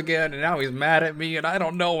it up again, and now he's mad at me, and I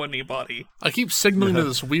don't know anybody. I keep signaling to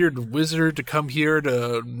this weird wizard to come here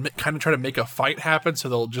to kind of try to make a fight happen, so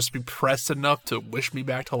they'll just be pressed enough to wish me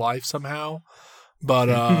back to life somehow. But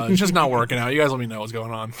it's just not working out. You guys let me know what's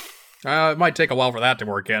going on. It might take a while for that to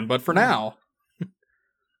work in, but for now.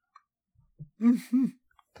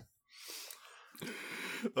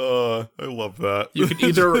 I love that. You can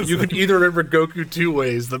either remember Goku two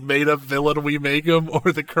ways: the made up villain we make him,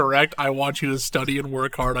 or the correct "I want you to study and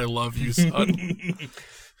work hard. I love you, son."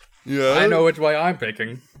 Yeah, I know which way I'm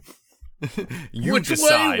picking. You Which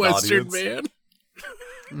decide, way, Western audience.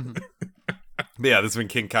 man? But yeah, this is when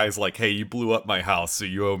King Kai's like, hey, you blew up my house, so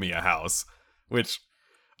you owe me a house. Which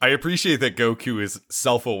I appreciate that Goku is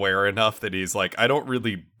self-aware enough that he's like, I don't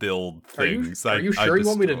really build things. Are you I sure you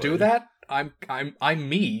want me to do destroy." that? I'm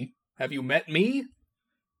me. Have you met me?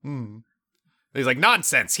 He's like,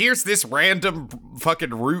 nonsense. Here's this random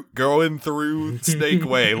fucking route going through Snake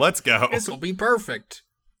Way. Let's go. This will be perfect.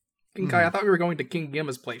 King Kai, I thought we were going to King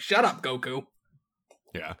Gima's place. Shut up, Goku.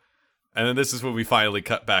 Yeah. And then this is when we finally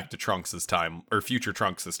cut back to Trunks' time, or future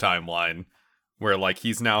Trunks' timeline, where, like,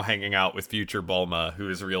 he's now hanging out with future Bulma, who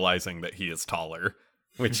is realizing that he is taller,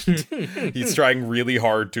 which he's trying really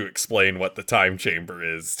hard to explain what the time chamber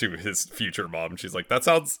is to his future mom. She's like, that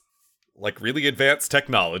sounds like really advanced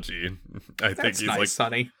technology. I think he's nice, like,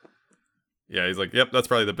 Sonny. yeah, he's like, yep, that's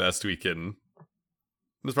probably the best we can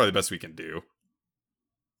do.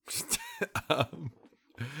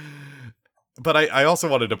 But I also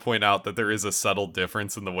wanted to point out that there is a subtle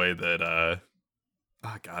difference in the way that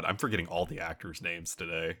oh god, I'm forgetting all the actors' names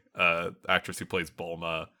today. Actress who plays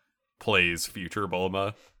Bulma plays future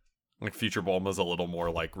Bulma. Like future Bulma's a little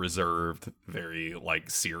more like reserved, very like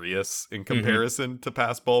serious in comparison to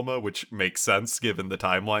past Bulma, which makes sense given the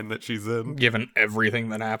timeline that she's in. Given everything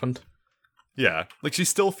that happened. Yeah, like she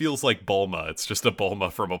still feels like Bulma. It's just a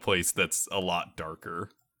Bulma from a place that's a lot darker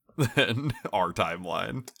than our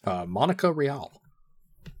timeline. Monica Rial.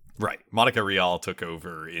 Right. Monica Rial took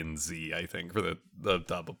over in Z, I think, for the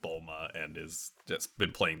dub of Bulma, and has just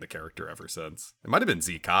been playing the character ever since. It might have been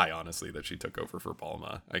Z Kai, honestly, that she took over for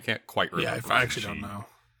Bulma. I can't quite remember. Yeah, I actually don't know.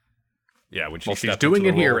 Yeah, when she Well, she's stepped doing into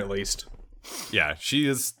it the here role. at least. Yeah, she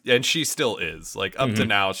is, and she still is. Like up to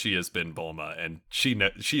now, she has been Bulma, and she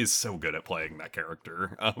is so good at playing that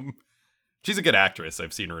character. She's a good actress.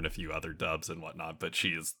 I've seen her in a few other dubs and whatnot, but she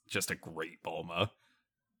is just a great Bulma.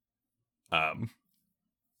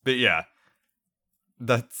 But yeah,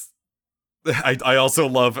 that's. I also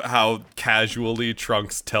love how casually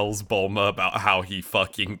Trunks tells Bulma about how he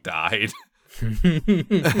fucking died. And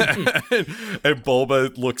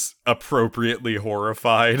Bulma looks appropriately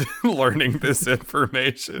horrified learning this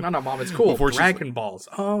information. No, Mom, it's cool. Before she's Dragon Balls.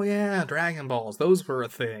 Oh, yeah, Dragon Balls. Those were a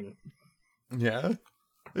thing. Yeah.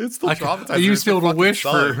 It's the I used to be able to wish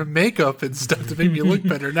for makeup and stuff to make me look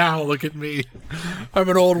better. Now look at me. I'm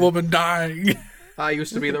an old woman dying. I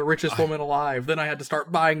used to be the richest woman alive. Then I had to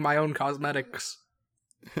start buying my own cosmetics.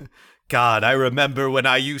 God, I remember when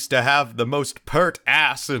I used to have the most pert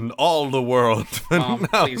ass in all the world. Mom,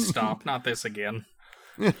 please stop. Not this again.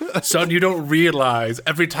 Son, you don't realize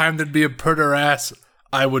every time there'd be a perter ass,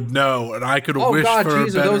 I would know, and I could wish God, for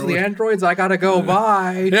Jesus, a better those are the androids I gotta go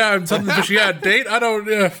buy. Yeah, and something but she had a date. I don't.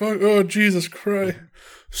 Yeah, fuck. Oh, Jesus Christ.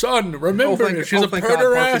 Son, remember, if she's a thank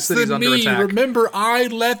perter God, ass City's than under me. attack. Remember, I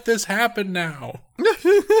let this happen now.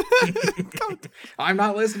 I'm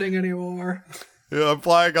not listening anymore. Yeah, I'm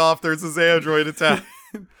flying off. There's this android attack.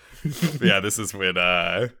 Yeah, this is when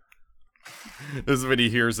he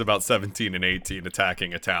hears about 17 and 18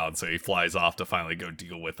 attacking a town, so he flies off to finally go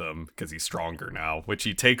deal with them because he's stronger now. Which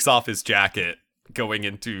he takes off his jacket, going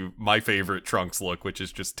into my favorite Trunks look, which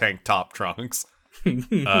is just tank top Trunks.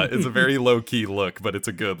 It's a very low key look, but it's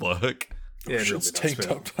a good look. Yeah, it It's tank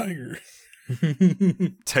top tiger.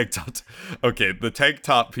 Tank top. Okay, the tank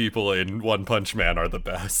top people in One Punch Man are the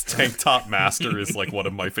best. Tank top master is like one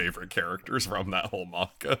of my favorite characters from that whole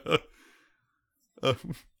manga.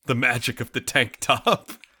 The magic of the tank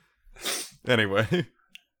top. Anyway,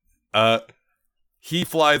 he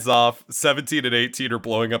flies off. 17 and 18 are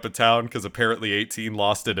blowing up a town because apparently 18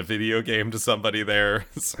 lost in a video game to somebody there.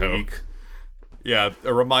 So, yeah,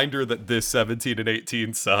 a reminder that this 17 and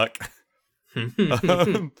 18 suck.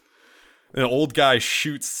 An old guy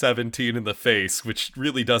shoots 17 in the face, which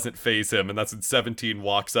really doesn't faze him, and that's when 17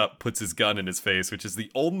 walks up, puts his gun in his face, which is the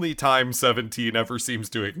only time 17 ever seems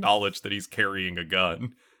to acknowledge that he's carrying a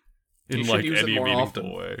gun in like any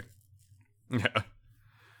meaningful way. Yeah.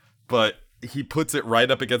 But he puts it right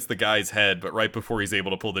up against the guy's head, but right before he's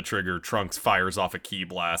able to pull the trigger, Trunks fires off a key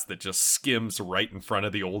blast that just skims right in front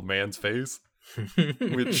of the old man's face.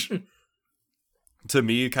 Which, to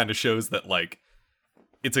me, kind of shows that, like,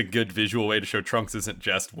 it's a good visual way to show Trunks isn't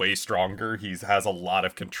just way stronger. He has a lot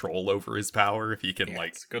of control over his power. If he can,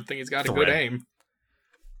 like, it's a good thing he's got a good aim.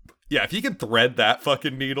 Yeah, if he can thread that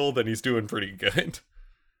fucking needle, then he's doing pretty good.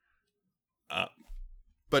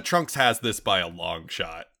 But Trunks has this by a long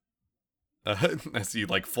shot. As he,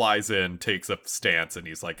 like, flies in, takes a stance, and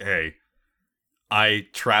he's like, hey, I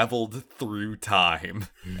traveled through time,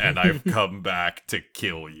 and I've come back to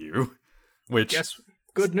kill you. Which...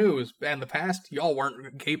 Good news, in the past, y'all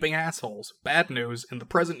weren't gaping assholes. Bad news, in the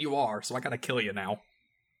present you are, so I gotta kill you now.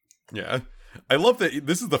 Yeah. I love that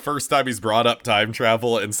this is the first time he's brought up time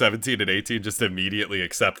travel, and 17 and 18 just immediately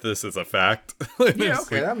accept this as a fact. Yeah,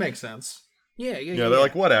 okay, that makes sense. Yeah, they're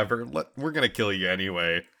like, whatever, we're gonna kill you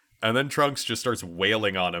anyway. And then Trunks just starts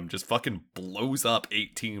wailing on him, just fucking blows up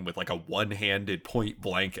 18 with like a one-handed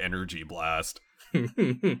point-blank energy blast.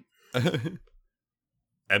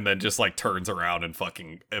 And then just like turns around and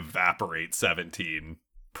fucking evaporates 17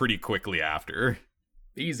 pretty quickly after.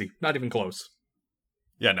 Easy, not even close.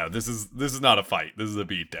 Yeah, no, this is not a fight. This is a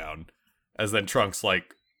beatdown. As then Trunks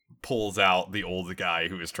like pulls out the old guy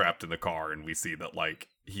who is trapped in the car, and we see that like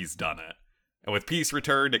he's done it. And with peace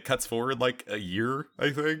returned, it cuts forward like a year,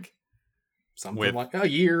 I think. Something like a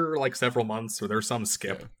year, like several months, or there's some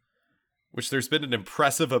skip. Yeah. Which there's been an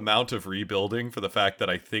impressive amount of rebuilding for the fact that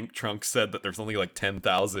I think Trunks said that there's only like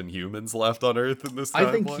 10,000 humans left on Earth in this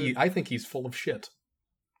timeline. I think he's full of shit.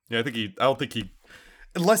 Yeah, I think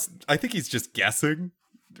he's just guessing,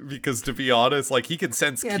 because to be honest, like he can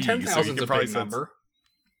sense keys. 10,000 is a big number.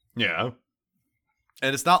 Yeah.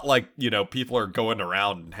 And it's not like, people are going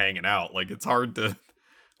around and hanging out. Like it's hard to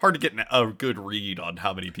get a good read on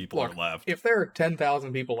how many people are left. If there are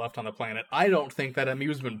 10,000 people left on the planet, I don't think that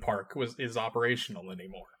amusement park is operational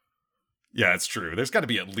anymore. Yeah, it's true. There's got to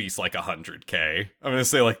be at least like 100K. I'm going to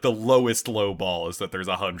say like the lowest low ball is that there's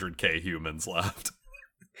 100K humans left.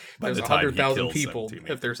 There's 100,000 people.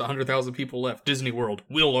 If there's 100,000 people left, Disney World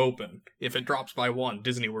will open. If it drops by one,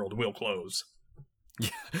 Disney World will close. Yeah,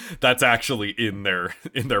 that's actually in their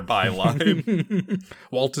byline.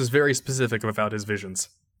 Walt is very specific about his visions.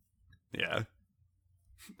 Yeah.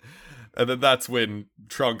 And then that's when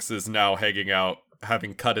Trunks is now hanging out,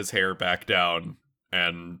 having cut his hair back down,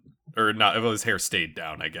 his hair stayed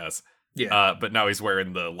down, I guess. Yeah. But now he's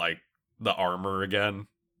wearing the armor again.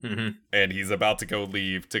 Mm-hmm. And he's about to go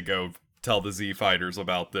leave to go tell the Z Fighters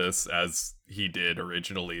about this, as he did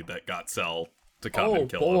originally, that got Cell to come and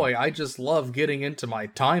kill him. Oh boy, I just love getting into my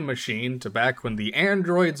time machine to back when the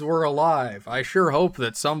androids were alive. I sure hope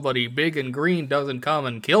that somebody big and green doesn't come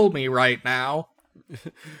and kill me right now.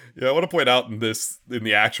 Yeah, I want to point out in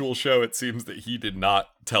the actual show, it seems that he did not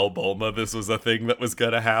tell Bulma this was a thing that was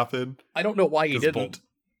going to happen. I don't know why he didn't.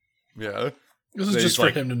 Yeah. This is just for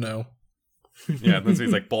him to know. Yeah, and then so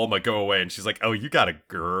he's like, Bulma, go away. And she's like, oh, you got a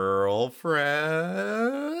girlfring?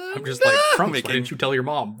 I'm just like, Trunks, why didn't you tell your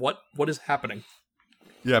mom? What is happening?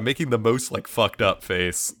 Yeah, making the most like fucked up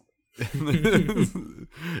face in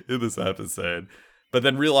this episode. But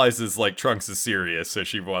then realizes like Trunks is serious, so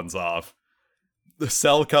she runs off. The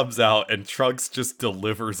Cell comes out and Trunks just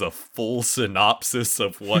delivers a full synopsis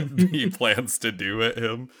of what he plans to do at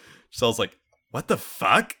him. Cell's like, what the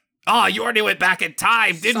fuck? Oh, you already went back in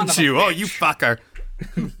time, didn't you? Oh, you fucker.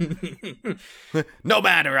 No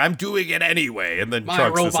matter, I'm doing it anyway. And then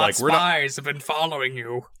Trunks is like, my robot spies have been following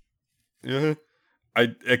you. Yeah.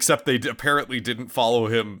 Except they apparently didn't follow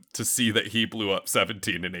him to see that he blew up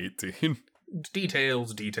 17 and 18.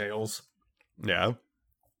 Details. Yeah.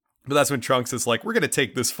 But that's when Trunks is like, we're going to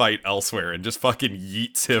take this fight elsewhere, and just fucking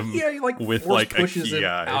yeets him with like a key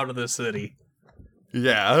eye out of the city.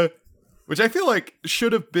 Yeah. Which I feel like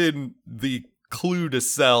should have been the clue to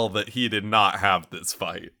Cell that he did not have this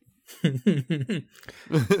fight. Well,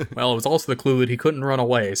 it was also the clue that he couldn't run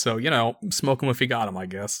away, so, smoke him if you got him, I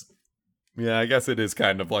guess. Yeah, I guess it is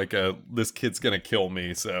kind of like this kid's gonna kill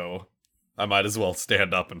me, so I might as well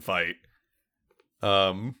stand up and fight.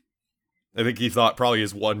 I think he thought probably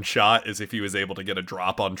his one shot is if he was able to get a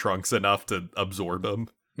drop on Trunks enough to absorb him.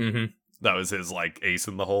 Mm-hmm. That was his, ace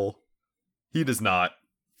in the hole. He does not.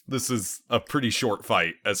 This is a pretty short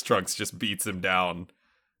fight, as Trunks just beats him down,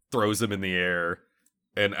 throws him in the air,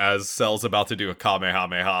 and as Cell's about to do a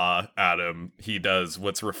Kamehameha at him, he does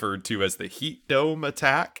what's referred to as the heat dome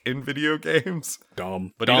attack in video games.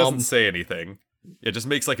 Dumb. But he doesn't say anything. It just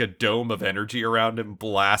makes a dome of energy around him,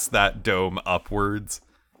 blasts that dome upwards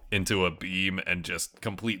into a beam, and just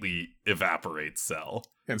completely evaporates Cell.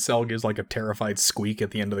 And Cell gives a terrified squeak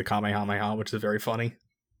at the end of the Kamehameha, which is very funny.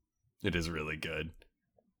 It is really good.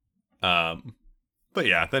 But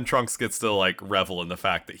yeah, then Trunks gets to revel in the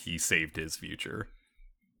fact that he saved his future.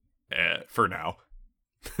 For now.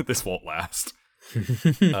 This won't last.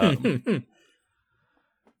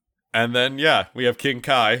 And then, yeah, we have King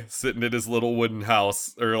Kai sitting at his little wooden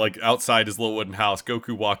house, or outside his little wooden house.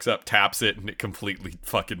 Goku walks up, taps it, and it completely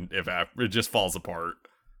fucking it just falls apart.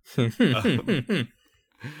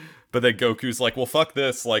 But then Goku's like, well, fuck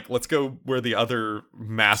this. Let's go where the other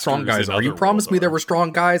masters strong guys are. You promised me there were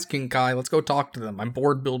strong guys, King Kai. Let's go talk to them. I'm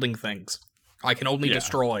bored building things. I can only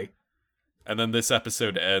destroy. And then this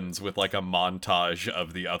episode ends with like a montage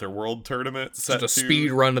of the Otherworld tournament set Just a to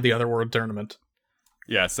speed run of the Otherworld tournament.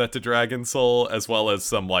 Yeah, set to Dragon Soul, as well as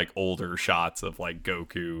some like older shots of like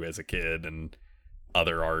Goku as a kid and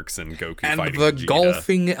other arcs and Goku And fighting the Vegeta,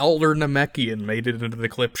 golfing Elder Namekian made it into the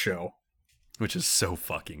clip show. which is so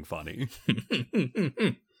fucking funny.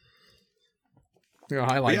 A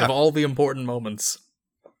highlight Yeah. of all the important moments.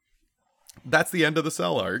 That's the end of the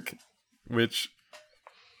Cell arc, which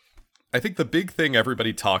I think the big thing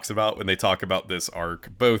everybody talks about when they talk about this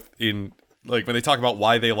arc, both in like when they talk about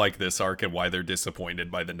why they like this arc and why they're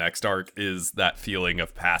disappointed by the next arc, is that feeling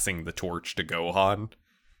of passing the torch to Gohan.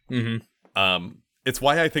 It's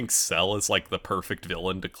why I think Cell is like the perfect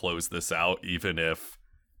villain to close this out, even if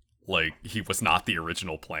like he was not the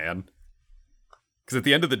original plan. Because at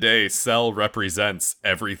the end of the day, Cell represents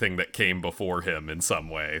everything that came before him in some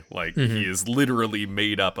way. Like, he is literally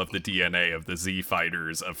made up of the DNA of the Z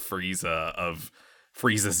Fighters, of Frieza, of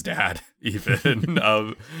Frieza's dad, even,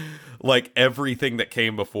 of, like, everything that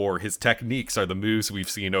came before. His techniques are the moves we've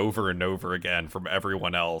seen over and over again from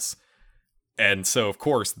everyone else. And so, of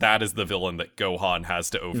course, that is the villain that Gohan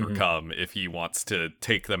has to overcome if he wants to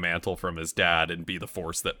take the mantle from his dad and be the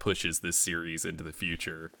force that pushes this series into the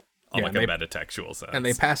future. On like a metatextual sense. And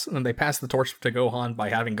they pass the torch to Gohan by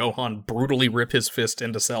having Gohan brutally rip his fist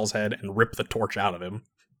into Cell's head and rip the torch out of him.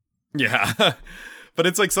 Yeah. But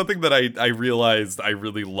it's like something that I realized I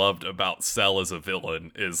really loved about Cell as a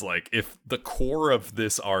villain is like, if the core of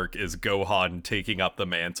this arc is Gohan taking up the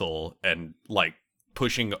mantle and like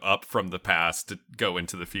pushing up from the past to go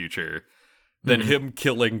into the future, then him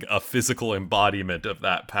killing a physical embodiment of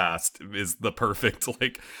that past is the perfect,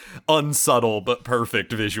 like, unsubtle but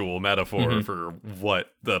perfect visual metaphor for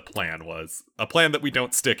what the plan was. A plan that we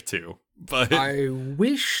don't stick to. But I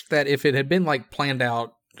wish that if it had been, like, planned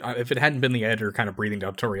out, if it hadn't been the editor kind of breathing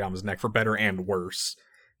down Toriyama's neck for better and worse,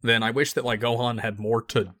 then I wish that, like, Gohan had more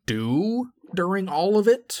to do during all of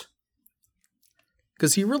it.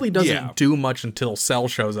 Because he really doesn't do much until Cell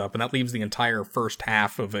shows up, and that leaves the entire first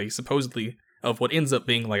half of a supposedly of what ends up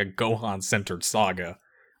being like a Gohan-centered saga,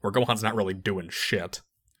 where Gohan's not really doing shit.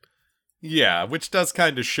 yeah, which does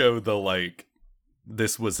kind of show the, like,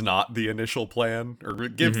 this was not the initial plan, or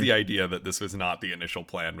it gives the idea that this was not the initial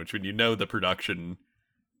plan, which when you know the production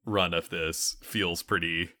run of this feels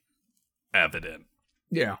pretty evident.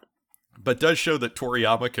 Yeah. But does show that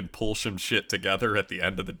Toriyama can pull some shit together at the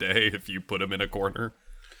end of the day if you put him in a corner.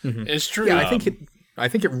 It's true. Yeah, I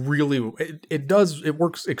think it really it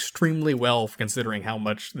works extremely well considering how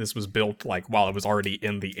much this was built like while it was already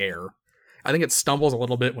in the air. I think it stumbles a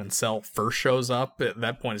little bit when Cell first shows up. At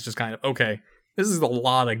that point, it's just kind of, okay, this is a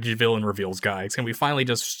lot of villain reveals, guys. Can we finally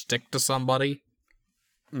just stick to somebody?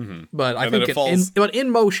 But I think in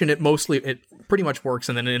motion, it pretty much works.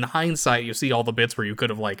 And then in hindsight, you see all the bits where you could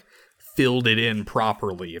have like filled it in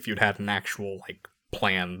properly if you'd had an actual like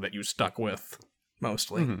plan that you stuck with,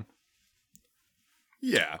 mostly.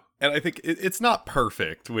 Yeah, and I think it's not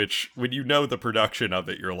perfect, which, when you know the production of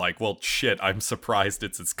it, you're like, well, shit, I'm surprised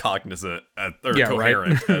it's as cognizant or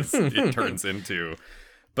coherent as it turns into.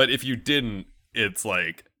 But if you didn't, it's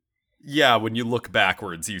like, yeah, when you look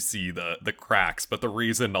backwards, you see the cracks, but the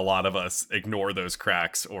reason a lot of us ignore those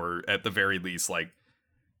cracks, or at the very least, like,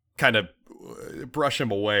 kind of brush them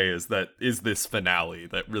away, is this finale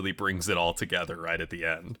that really brings it all together right at the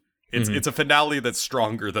end. It's a finale that's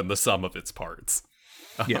stronger than the sum of its parts.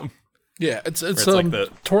 Yeah, it's like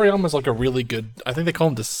Toriyama's like a really good, I think they call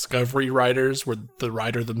them discovery writers, where the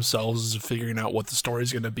writer themselves is figuring out what the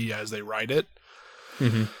story's going to be as they write it.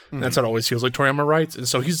 That's how it always feels like Toriyama writes. And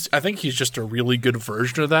so I think he's just a really good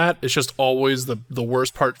version of that. It's just always the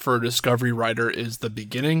worst part for a discovery writer is the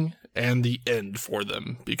beginning and the end for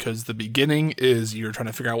them, because the beginning is you're trying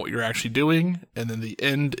to figure out what you're actually doing, and then the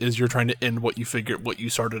end is you're trying to end what you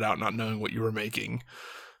started out not knowing what you were making.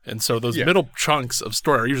 And so those middle chunks of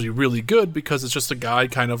story are usually really good because it's just a guy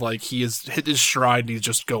kind of like he has hit his stride and he's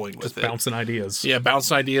just going with it. Bouncing ideas. Yeah,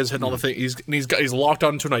 bouncing ideas, hitting all the things. He's locked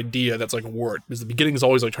onto an idea that's like work. Because the beginning is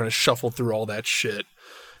always like trying to shuffle through all that shit.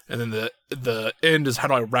 And then the end is how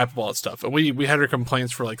do I wrap up all that stuff. And we had our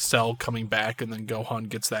complaints for like Cell coming back and then Gohan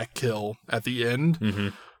gets that kill at the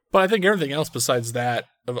end. But I think everything else besides that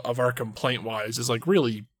of our complaint wise is like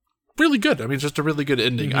really good. I mean, it's just a really good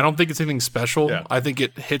ending. I don't think it's anything special. Yeah. I think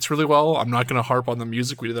it hits really well. I'm not going to harp on the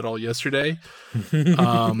music. We did that all yesterday.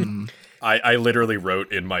 I literally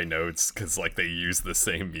wrote in my notes, because like they use the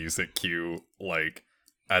same music cue like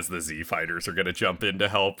as the Z fighters are gonna jump in to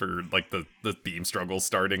help, or like the beam struggles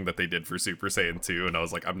starting that they did for Super Saiyan 2, and I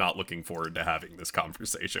was like, I'm not looking forward to having this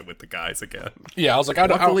conversation with the guys again. Yeah, I was like,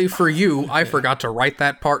 luckily for you, I forgot to write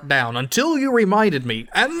that part down until you reminded me.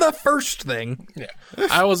 And the first thing,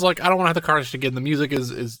 I was like, I don't want to have the conversation again. The music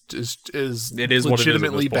is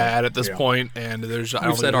legitimately bad at this point, and there's I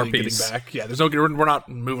don't said our getting piece. back. Yeah, there's no we're not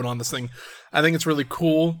moving on this thing. I think it's really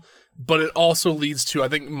cool. But it also leads to, I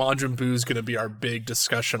think Majin Buu is going to be our big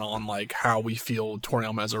discussion on like how we feel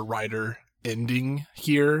Toriyama as a writer ending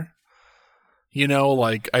here. You know,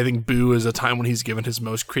 like I think Buu is a time when he's given his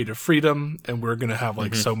most creative freedom, and we're going to have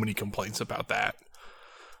like so many complaints about that.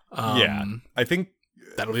 I think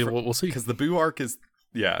that'll be what we'll see. Because the Buu arc is,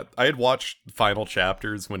 I had watched final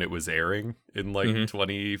chapters when it was airing in like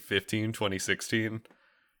 2015, 2016.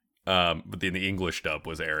 But then the English dub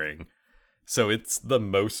was airing. So it's the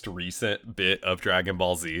most recent bit of Dragon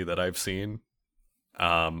Ball Z that I've seen.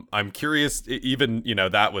 I'm curious, even,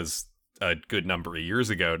 that was a good number of years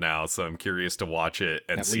ago now, so I'm curious to watch it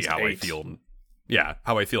and see how I feel. Yeah,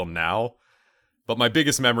 how I feel now. But my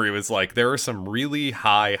biggest memory was like, there are some really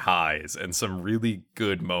high highs and some really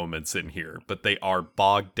good moments in here, but they are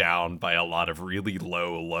bogged down by a lot of really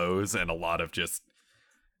low lows and a lot of just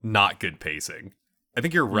not good pacing. I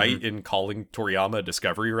think you're right in calling Toriyama a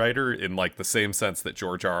discovery writer in like the same sense that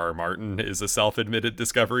George R.R. Martin is a self-admitted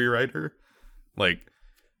discovery writer. Like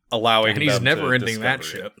allowing and he's them never to ending that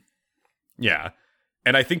discover shit. it. Yeah.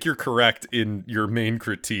 And I think you're correct in your main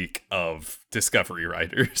critique of discovery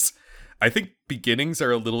writers. I think beginnings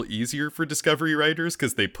are a little easier for discovery writers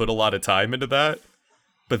because they put a lot of time into that.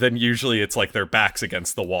 But then usually it's like their back's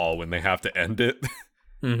against the wall when they have to end it.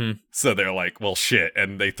 So they're like, well, shit,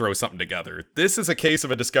 and they throw something together. This is a case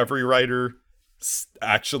of a discovery writer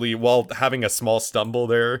actually, while having a small stumble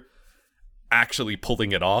there, actually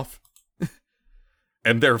pulling it off.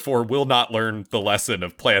 And therefore will not learn the lesson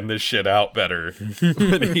of plan this shit out better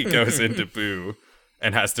when he goes into Buu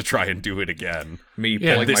and has to try and do it again. Me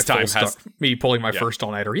pulling my first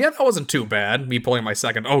all-nighter. Yeah, that wasn't too bad. Me pulling my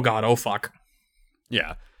second. Oh god, oh fuck.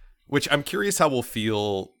 Yeah. Which I'm curious how we'll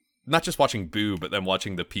feel, not just watching Buu, but then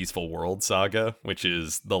watching the Peaceful World saga, which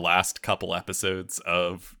is the last couple episodes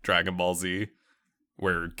of Dragon Ball Z,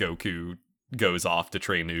 where Goku goes off to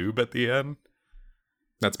train Oob at the end.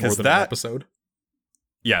 That's more than an episode?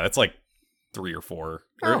 Yeah, that's like 3 or 4.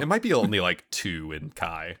 Or it might be only like 2 in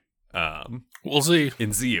Kai. We'll see.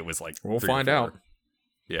 In Z, it was like we'll 3 find or 4. out.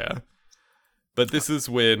 Yeah. But this is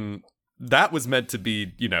when that was meant to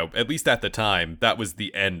be, at least at the time, that was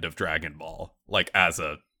the end of Dragon Ball, like as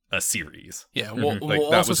a series. Yeah, we'll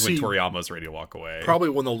that was when Toriyama's ready to walk away. Probably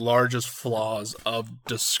one of the largest flaws of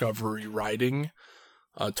discovery writing,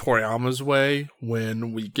 Toriyama's way,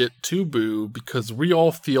 when we get to Buu, because we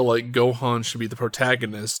all feel like Gohan should be the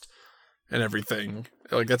protagonist and everything.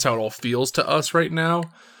 Like that's how it all feels to us right now.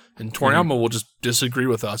 And Toriyama will just disagree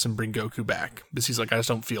with us and bring Goku back because he's like, I just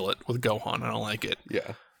don't feel it with Gohan. I don't like it.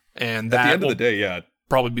 Yeah. And at the end of the day,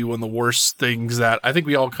 probably be one of the worst things that I think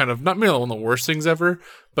we all kind of, not merely one of the worst things ever,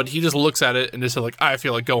 but he just looks at it and just said like, I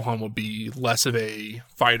feel like Gohan would be less of a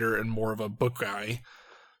fighter and more of a book guy.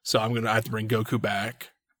 So I'm going to have to bring Goku back.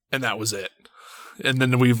 And that was it. And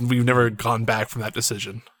then we've never gone back from that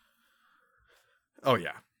decision. Oh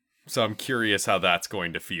yeah. So I'm curious how that's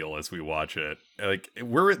going to feel as we watch it. Like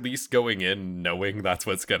we're at least going in knowing that's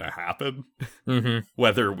what's going to happen.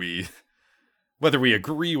 Whether we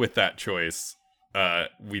agree with that choice,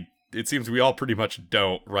 it seems we all pretty much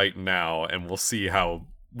don't right now, and we'll see how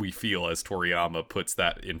we feel as Toriyama puts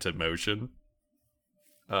that into motion.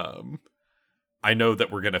 I know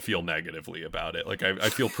that we're going to feel negatively about it. Like I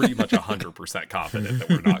feel pretty much 100% confident that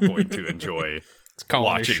we're not going to enjoy it's calling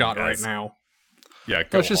watching a shot right now. Yeah,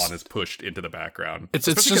 Gohan is pushed into the background. It's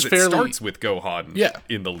just it starts with Gohan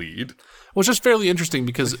in the lead. Well, it's just fairly interesting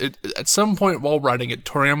because at some point while writing it,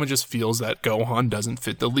 Toriyama just feels that Gohan doesn't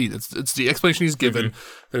fit the lead. It's the explanation he's given.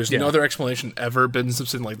 There's no other explanation ever been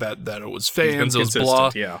something like that it was fans, it was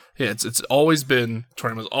blah. Yeah, it's always been,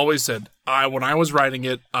 Toriyama's always said, when I was writing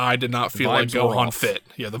it, I did not feel like Gohan fit.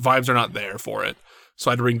 Yeah, the vibes are not there for it.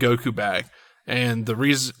 So I had to bring Goku back. And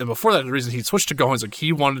before that, the reason he switched to Gohan is like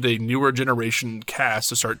he wanted a newer generation cast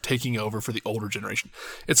to start taking over for the older generation.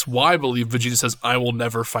 It's why I believe Vegeta says, I will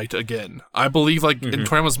never fight again. I believe in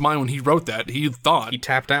Toriyama's mind when he wrote that, he thought... He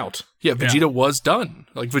tapped out. Yeah, Vegeta was done.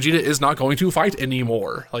 Like, Vegeta is not going to fight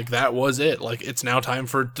anymore. Like, that was it. Like, it's now time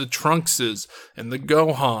for the Trunkses and the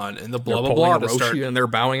Gohan and the blah, blah, blah to start. And they're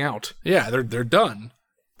bowing out. Yeah, they're done.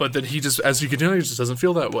 But then he just, as you continue, he just doesn't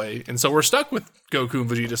feel that way. And so we're stuck with Goku and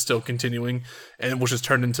Vegeta still continuing, and which has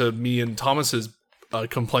turned into me and Thomas's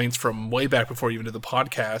complaints from way back before you even did the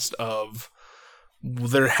podcast of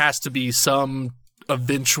there has to be some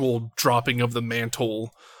eventual dropping of the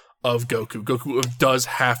mantle of Goku. Goku does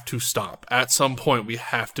have to stop. At some point, we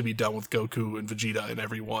have to be done with Goku and Vegeta and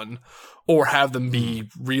everyone, or have them be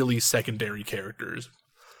really secondary characters.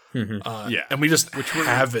 Yeah, and we just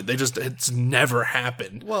have it. It's never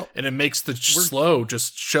happened. Well, and it makes the show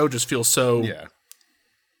just feel so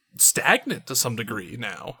stagnant to some degree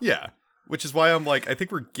now. Yeah, which is why I'm like, I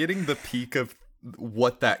think we're getting the peak of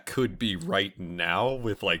what that could be right now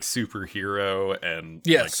with like superhero and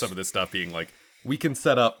like some of this stuff being like, we can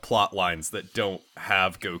set up plot lines that don't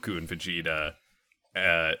have Goku and Vegeta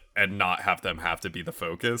and not have them have to be the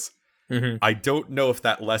focus. I don't know if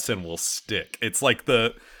that lesson will stick. It's like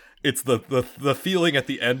the feeling at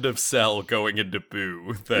the end of Cell going into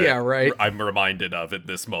Boo that I'm reminded of at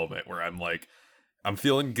this moment, where I'm like, I'm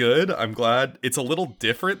feeling good. I'm glad it's a little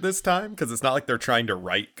different this time, because it's not like they're trying to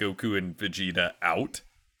write Goku and Vegeta out.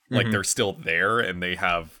 Like they're still there and they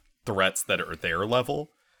have threats that are their level.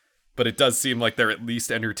 But it does seem like they're at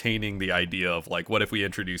least entertaining the idea of like, what if we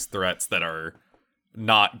introduce threats that are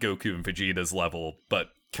not Goku and Vegeta's level, but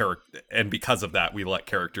and because of that, we let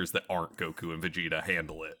characters that aren't Goku and Vegeta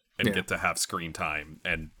handle it and get to have screen time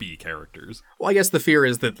and be characters. Well, I guess the fear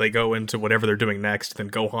is that they go into whatever they're doing next, then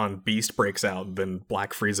Gohan Beast breaks out, and then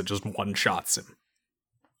Black Frieza just one-shots him.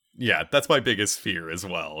 Yeah, that's my biggest fear as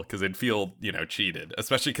well, because it'd feel, cheated.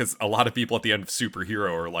 Especially because a lot of people at the end of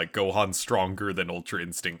Superhero are like, Gohan's stronger than Ultra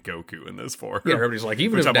Instinct Goku in this form. Yeah, everybody's like,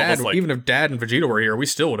 even if Dad and Vegeta were here, we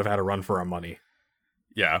still would have had a run for our money.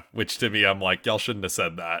 Yeah, which to me, I'm like, y'all shouldn't have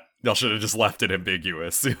said that. Y'all should have just left it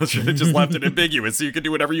ambiguous. Y'all should have just left it ambiguous so you could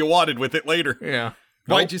do whatever you wanted with it later. Yeah.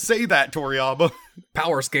 Why'd you say that, Toriyama?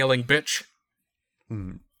 Power scaling, bitch.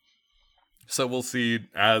 So we'll see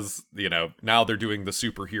as, now they're doing the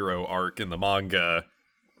superhero arc in the manga.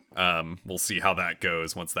 We'll see how that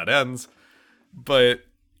goes once that ends. But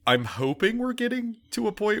I'm hoping we're getting to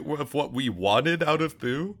a point of what we wanted out of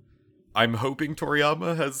Boo. I'm hoping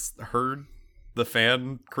Toriyama has heard the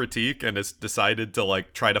fan critique and has decided to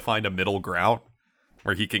like try to find a middle ground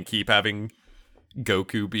where he can keep having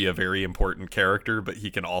Goku be a very important character, but he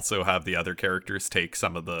can also have the other characters take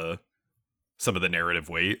some of the narrative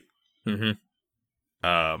weight.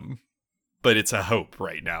 But it's a hope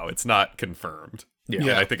right now. It's not confirmed. Yeah.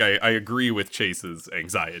 And I think I agree with Chase's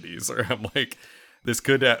anxieties, or I'm like, this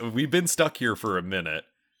could we've been stuck here for a minute.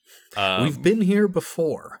 We've been here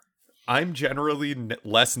before. I'm generally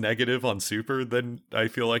less negative on Super than I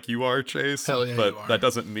feel like you are, Chase. Hell yeah, but you are. That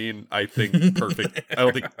doesn't mean I think perfect.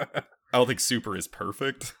 I don't think Super is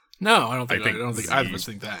perfect. No, I don't think Z, either of us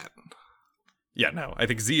think that. Yeah, no, I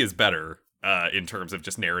think Z is better in terms of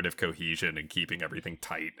just narrative cohesion and keeping everything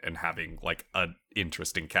tight and having like an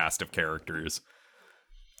interesting cast of characters.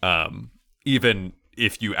 Even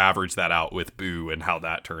if you average that out with Boo and how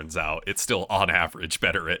that turns out, it's still on average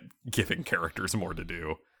better at giving characters more to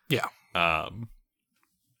do. Yeah. But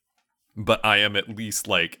I am at least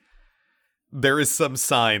like, there is some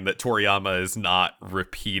sign that Toriyama is not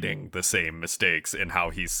repeating the same mistakes in how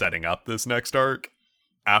he's setting up this next arc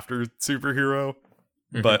after Superhero.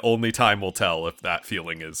 But only time will tell if that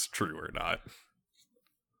feeling is true or not.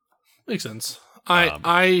 Makes sense.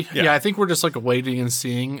 I think we're just like waiting and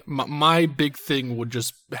seeing. My big thing would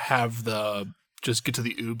just have just get to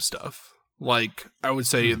the Oob stuff. Like, I would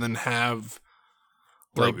say, and then have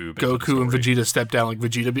like Goku and Vegeta step down. Like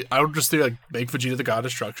Vegeta, I would just like make Vegeta the god of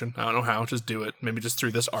destruction. I don't know how, just do it. Maybe just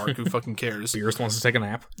through this arc. Who fucking cares? Beerus wants to take a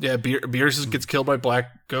nap. Yeah, Beerus gets killed by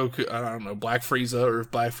Black Goku. I don't know, Black Frieza, or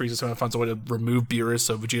if Black Frieza somehow finds a way to remove Beerus,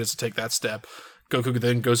 so Vegeta has to take that step. Goku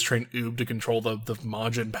then goes to train Oob to control the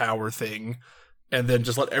Majin power thing, and then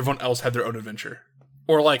just let everyone else have their own adventure,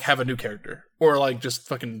 or like have a new character, or like just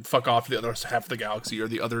fucking fuck off to the other half of the galaxy or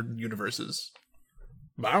the other universes.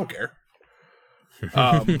 But I don't care.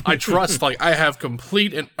 I trust, like, I have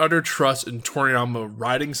complete and utter trust in Toriyama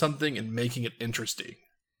writing something and making it interesting.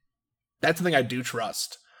 That's the thing I do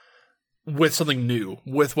trust. With something new,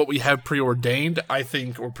 with what we have preordained, I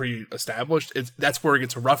think, or pre-established, that's where it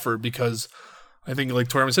gets rougher, because I think, like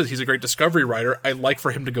Toriyama says, he's a great discovery writer. I like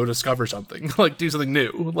for him to go discover something, like do something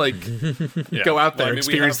new, like go out there,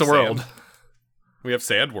 experience the world. We have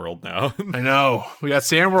Sand World now. I know, we got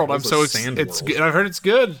Sand World. I'm so excited. I've heard it's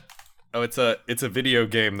good. Oh, it's a video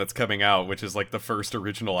game that's coming out, which is like the first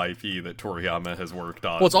original IP that Toriyama has worked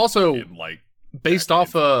on. Well, it's also in, like, based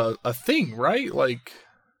off a thing, right? Like,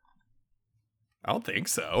 I don't think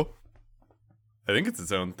so. I think it's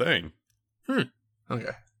its own thing.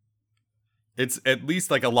 Okay. it's at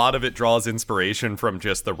least like a lot of it draws inspiration from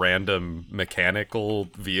just the random mechanical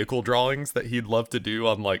vehicle drawings that he'd love to do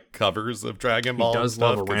on like covers of Dragon Ball. He does and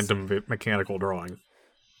stuff, love a random mechanical drawing.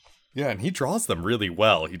 Yeah, and he draws them really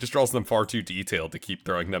well. He just draws them far too detailed to keep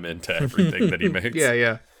throwing them into everything that he makes.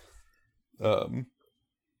 Yeah.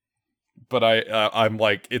 But I'm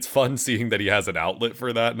like, it's fun seeing that he has an outlet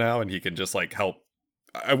for that now, and he can just like help.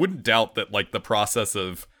 I wouldn't doubt that like the process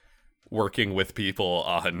of working with people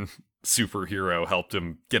on Superhero helped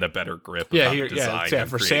him get a better grip. Yeah, about design for and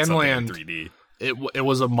create something in Sandland, 3D. It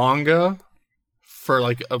was a manga for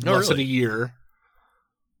like less than a really? year,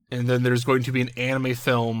 and then there's going to be an anime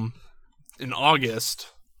film in August,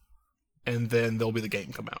 and then there'll be the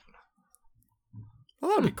game come out.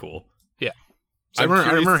 Well, that'd be cool. Yeah, so I'm I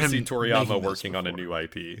curious remember to him see Toriyama making this working on a before. new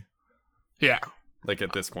IP, Yeah, like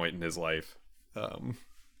at this point in his life.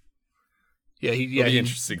 yeah, It'll be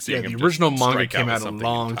interesting seeing him the just original manga strike came out with out a something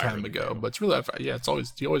long time entirely ago, new. but it's really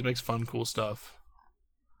he always makes fun, cool stuff.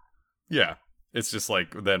 Yeah, it's just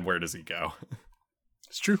like, then where does he go?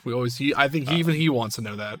 It's true. I think he wants to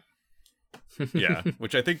know that. Yeah,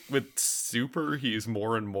 which I think with Super, he's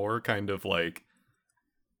more and more kind of like,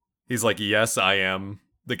 he's like, yes, I am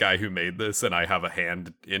the guy who made this, and I have a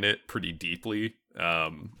hand in it pretty deeply,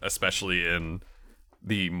 especially in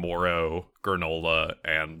the Moro, Granola,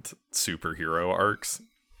 and Superhero arcs,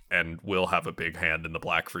 and will have a big hand in the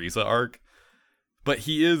Black Frieza arc. But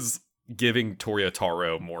he is giving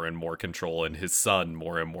Toyotaro more and more control, and his son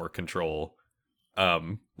more and more control.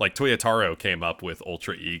 Like Toyotaro came up with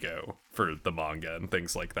Ultra Ego for the manga and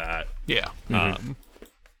things like that. Yeah.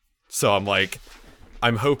 So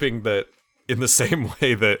I'm hoping that in the same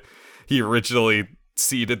way that he originally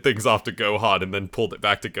ceded things off to Gohan and then pulled it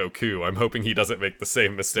back to Goku, I'm hoping he doesn't make the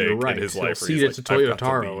same mistake You're right. in his He'll life. where cede he's it to like, "I've got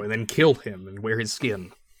Toyotaro leave." and then kill him and wear his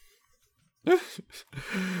skin. Well,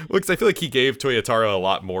 because I feel like he gave Toyotaro a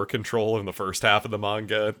lot more control in the first half of the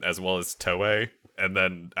manga, as well as Toei. And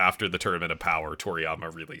then after the Tournament of Power,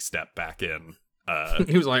 Toriyama really stepped back in.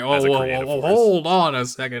 He was like, as a whoa, creative force. hold on a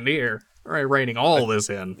second here. All right, writing all this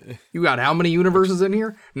in. You got how many universes in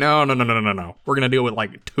here? No. We're going to deal with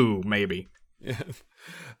like 2, maybe.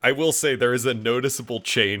 I will say there is a noticeable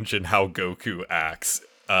change in how Goku acts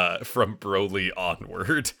from Broly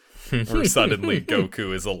onward, where suddenly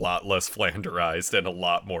Goku is a lot less flanderized and a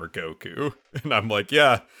lot more Goku. And I'm like,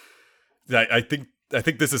 yeah, I think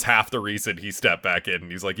this is half the reason he stepped back in.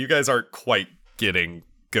 And he's like, you guys aren't quite getting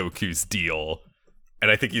Goku's deal. And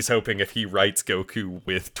I think he's hoping if he writes Goku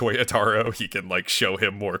with Toyotaro, he can like show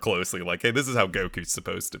him more closely, like, hey, this is how Goku's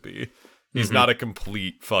supposed to be. He's not a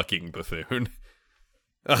complete fucking buffoon.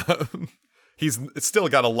 He's still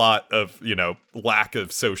got a lot of, lack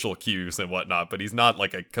of social cues and whatnot, but he's not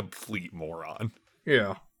like a complete moron.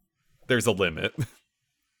 Yeah. There's a limit.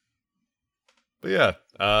 But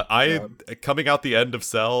yeah, coming out the end of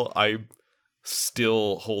Cell, I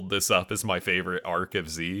still hold this up as my favorite arc of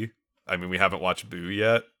Z. I mean, we haven't watched Boo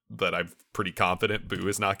yet, but I'm pretty confident Boo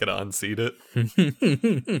is not going to unseat it.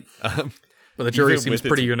 But the jury even seems with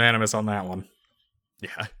pretty its- unanimous on that one.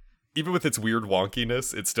 Yeah. Even with its weird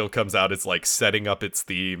wonkiness, it still comes out as like setting up its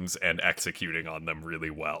themes and executing on them really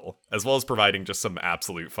well, as well as providing just some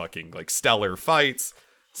absolute fucking like stellar fights,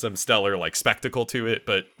 some stellar like spectacle to it,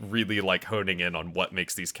 but really like honing in on what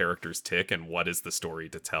makes these characters tick and what is the story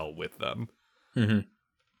to tell with them. I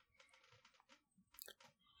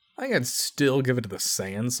think I'd still give it to the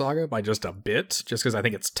Saiyan Saga by just a bit, just because I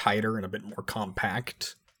think it's tighter and a bit more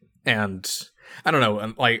compact. And I don't know,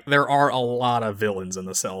 and like there are a lot of villains in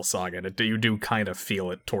the Cell Saga, and you do kind of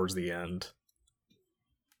feel it towards the end.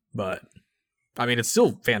 But I mean, it's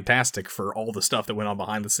still fantastic for all the stuff that went on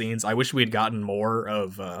behind the scenes. I wish we had gotten more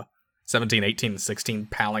of 17, 18, and 16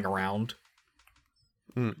 palling around.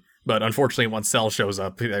 But unfortunately, once Cell shows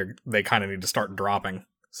up, they kind of need to start dropping.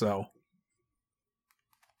 So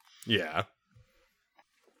Yeah.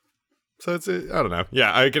 So I don't know.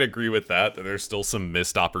 Yeah, I can agree with that there's still some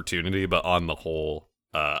missed opportunity, but on the whole,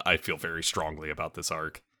 I feel very strongly about this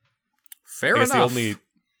arc. fair I guess enough.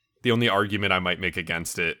 the only argument I might make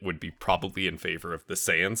against it would be probably in favor of the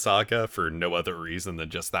Saiyan Saga for no other reason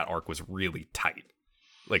than just that arc was really tight.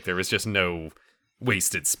 Like there was just no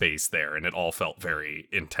wasted space there, and it all felt very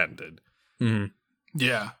intended.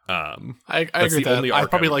 Yeah. That's I agree the with that. only I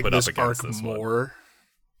arc probably would like put this up arc against this one. more.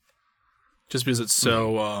 Just because it's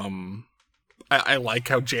so I like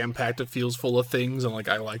how jam-packed it feels, full of things, and like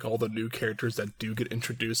I like all the new characters that do get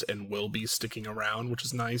introduced and will be sticking around, which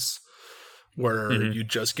is nice. Where you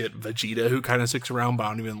just get Vegeta, who kind of sticks around, but I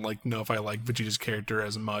don't even know if I like Vegeta's character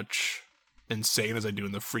as much insane as I do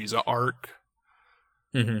in the Frieza arc.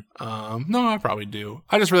 No, I probably do.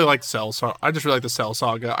 I just really like I just really like the Cell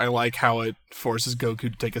Saga. I like how it forces Goku to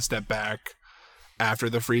take a step back after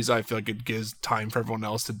the Frieza. I feel like it gives time for everyone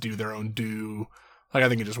else to do their own due. Like, I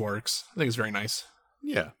think it just works. I think it's very nice.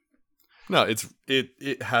 Yeah. No,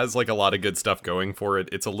 it has like a lot of good stuff going for it.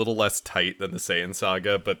 It's a little less tight than the Saiyan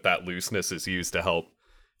Saga, but that looseness is used to help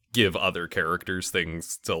give other characters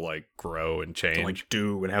things to like grow and change. To like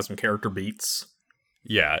do and have some character beats.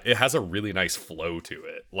 Yeah, it has a really nice flow to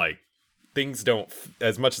it. Like, things don't,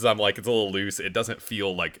 as much as I'm like, it's a little loose, it doesn't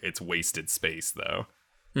feel like it's wasted space, though.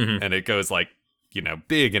 And it goes like,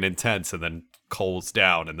 big and intense, and then cools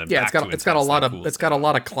down, and then back to intense. It's got a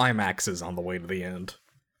lot of climaxes on the way to the end.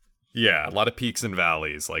 Yeah, a lot of peaks and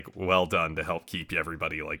valleys, like, well done to help keep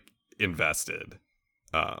everybody, like, invested.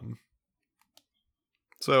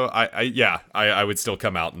 So, I would still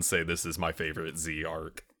come out and say this is my favorite Z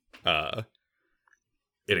arc.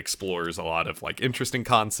 It explores a lot of like interesting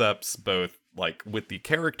concepts, both like with the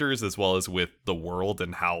characters as well as with the world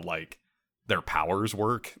and how like their powers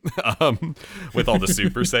work, with all the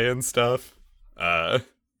Super Saiyan stuff,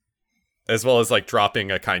 as well as like dropping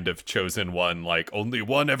a kind of chosen one, like only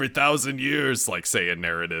one every 1,000 years, like Saiyan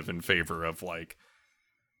narrative in favor of like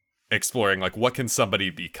exploring like what can somebody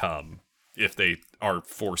become if they are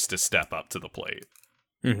forced to step up to the plate.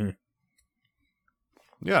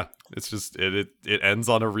 Yeah, it's just it ends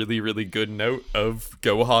on a really, really good note of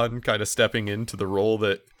Gohan kind of stepping into the role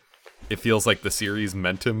that it feels like the series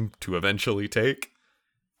meant him to eventually take,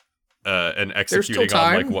 and executing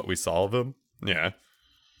on like what we saw of him. Yeah,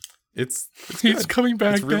 it's he's coming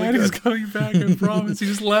back, it's really Dad. good. He's coming back. I promise. He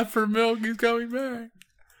just left for milk. He's coming back.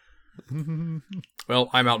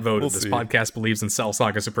 Well, I'm outvoted. We'll this see. podcast believes in Cell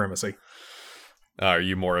Saga supremacy. Are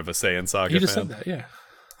you more of a Saiyan Saga You just fan? said that,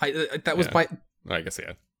 yeah. That was Yeah. by. I guess,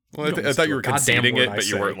 yeah. Well, You don't I thought you were listen to a conceding goddamn it, word but I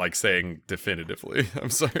you say. weren't like saying definitively. I'm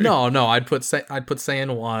sorry. No, I'd put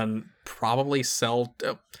Saiyan 1, probably Cell.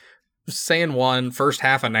 Saiyan 1, first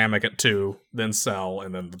half of Namek at 2, then Cell,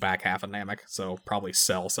 and then the back half of Namek. So probably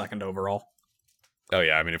Cell second overall. Oh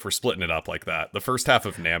yeah, I mean, if we're splitting it up like that, the first half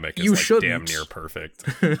of Namek is You like shouldn't. damn near perfect.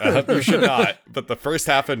 You should not. But the first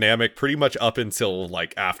half of Namek, pretty much up until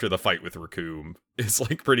like after the fight with Raccoon, is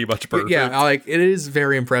like pretty much perfect. Yeah, like it is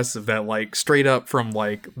very impressive that like straight up from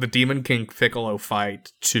like the Demon King Piccolo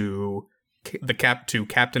fight to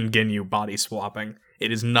Captain Ginyu body swapping, it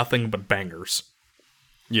is nothing but bangers.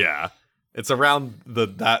 Yeah. It's around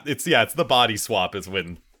it's the body swap is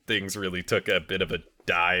when things really took a bit of a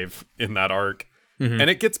dive in that arc.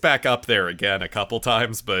 And it gets back up there again a couple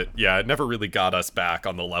times, but yeah, it never really got us back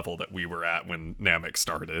on the level that we were at when Namek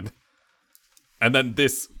started. And then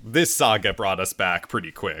this saga brought us back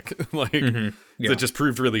pretty quick. Like, it just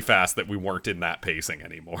proved really fast that we weren't in that pacing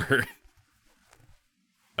anymore.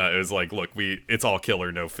 It was like, look, it's all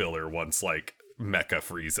killer, no filler once, like, Mecha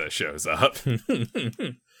Frieza shows up.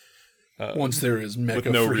 Once there is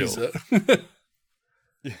Mega no Frieza.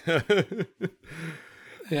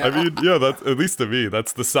 I mean, yeah, that's, at least to me,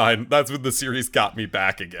 that's the sign. That's when the series got me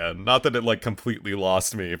back again. Not that it like completely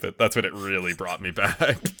lost me, but that's when it really brought me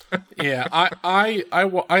back. Yeah,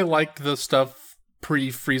 I liked the stuff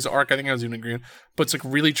pre-Frieza arc. I think I was even agreeing, but it's like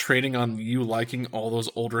really trading on you liking all those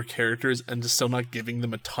older characters and just still not giving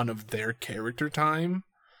them a ton of their character time.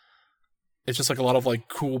 It's just like a lot of like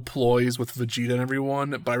cool ploys with Vegeta and everyone,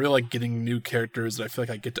 but I really like getting new characters that I feel like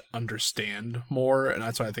I get to understand more, and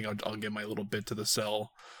that's why I think I'll give my little bit to the Cell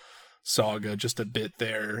Saga, just a bit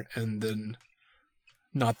there, and then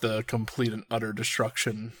not the complete and utter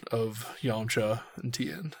destruction of Yamcha and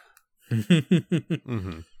Tien. At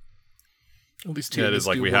least Tien Yeah, it is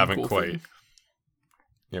like do we one haven't cool quite. thing.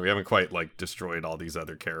 Yeah, we haven't quite like destroyed all these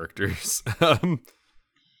other characters.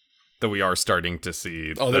 That we are starting to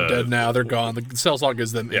see. Oh, they're dead now. They're gone. The Cell Saga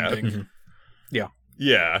is them ending.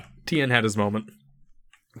 Yeah. Tien had his moment.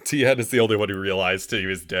 Tien is the only one who realized he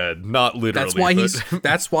was dead. Not literally. That's why but...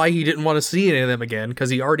 That's why he didn't want to see any of them again, because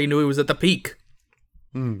he already knew he was at the peak.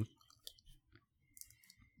 And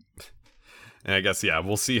I guess, yeah,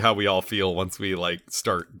 we'll see how we all feel once we like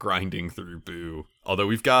start grinding through Boo. Although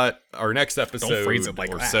we've got our next episode phrase it like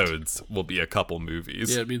or that. sods will be a couple movies.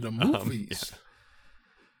 Yeah, it'd be the movies.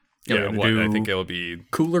 Yeah, we're what gonna I do think it'll be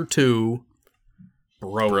Cooler 2,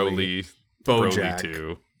 Broly, Broly Bojack,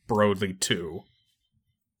 2. Broly 2.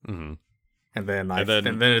 Mm-hmm. And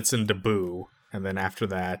then it's into Boo. And then after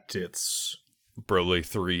that, it's Broly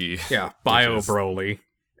 3. Bio is- Broly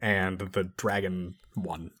and the Dragon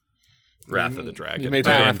one. Wrath of the Dragon. You may and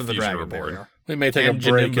take Wrath of the Fusion Dragon. There we Reborn. are. We may take And a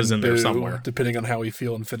break Janemba's in in there Boo, somewhere. depending on how we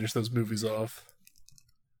feel, and finish those movies off.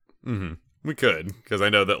 Mm-hmm. We could, because I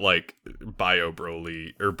know that, like, Bio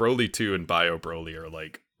Broly, or Broly 2 and Bio Broly are,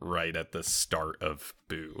 like, right at the start of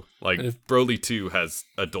Boo. Like, Broly 2 has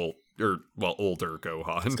older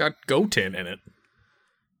Gohan. It's got Goten in it.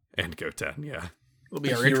 And Goten, yeah. It'll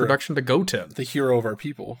be our introduction to Goten. The hero of our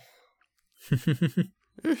people.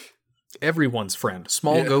 Everyone's friend.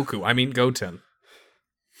 Small Goku. I mean Goten.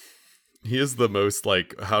 He is the most,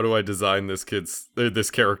 like, how do I design this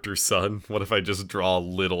character's son? What if I just draw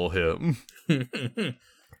little him?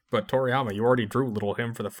 But Toriyama, you already drew little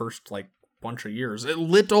him for the first, like, bunch of years.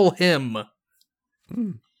 Little him!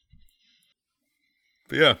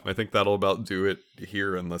 But yeah, I think that'll about do it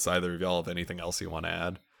here, unless either of y'all have anything else you want to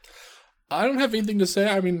add. I don't have anything to say.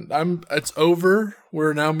 I mean, it's over.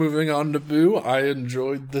 We're now moving on to Boo. I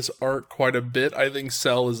enjoyed this arc quite a bit. I think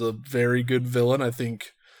Cell is a very good villain. I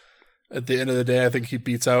think at the end of the day, I think he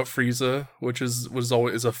beats out Frieza, which was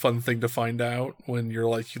always a fun thing to find out when you're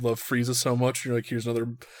like, you love Frieza so much. You're like, here's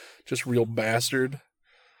another just real bastard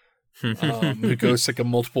who goes like in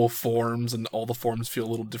multiple forms, and all the forms feel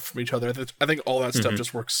a little different from each other. I think all that stuff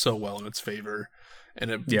just works so well in its favor, and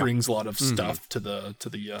it brings a lot of stuff to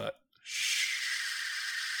the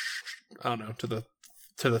I don't know, to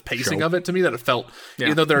the pacing of it, to me, that it felt,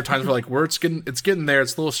 even though there are times where like it's getting there,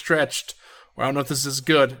 it's a little stretched, or I don't know if this is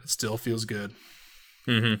good, it still feels good.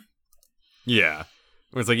 Yeah.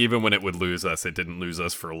 It's like, even when it would lose us, it didn't lose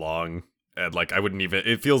us for long. And like,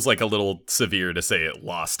 it feels like a little severe to say it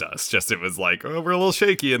lost us. Just, it was like, oh, we're a little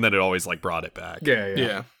shaky, and then it always like brought it back.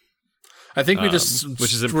 Yeah. I think we just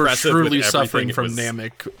which is were impressive truly suffering from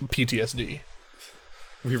Namek PTSD.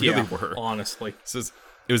 We really were. Honestly.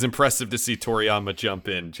 It was impressive to see Toriyama jump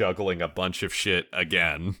in, juggling a bunch of shit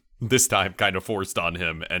again. This time kind of forced on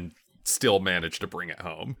him, and still managed to bring it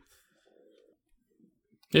home.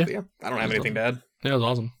 Yeah. I don't have anything to add. Yeah, it was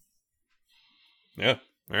awesome. Yeah.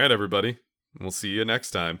 All right, everybody. We'll see you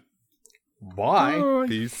next time. Bye.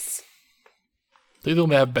 Peace. Do you think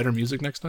they'll have better music next time?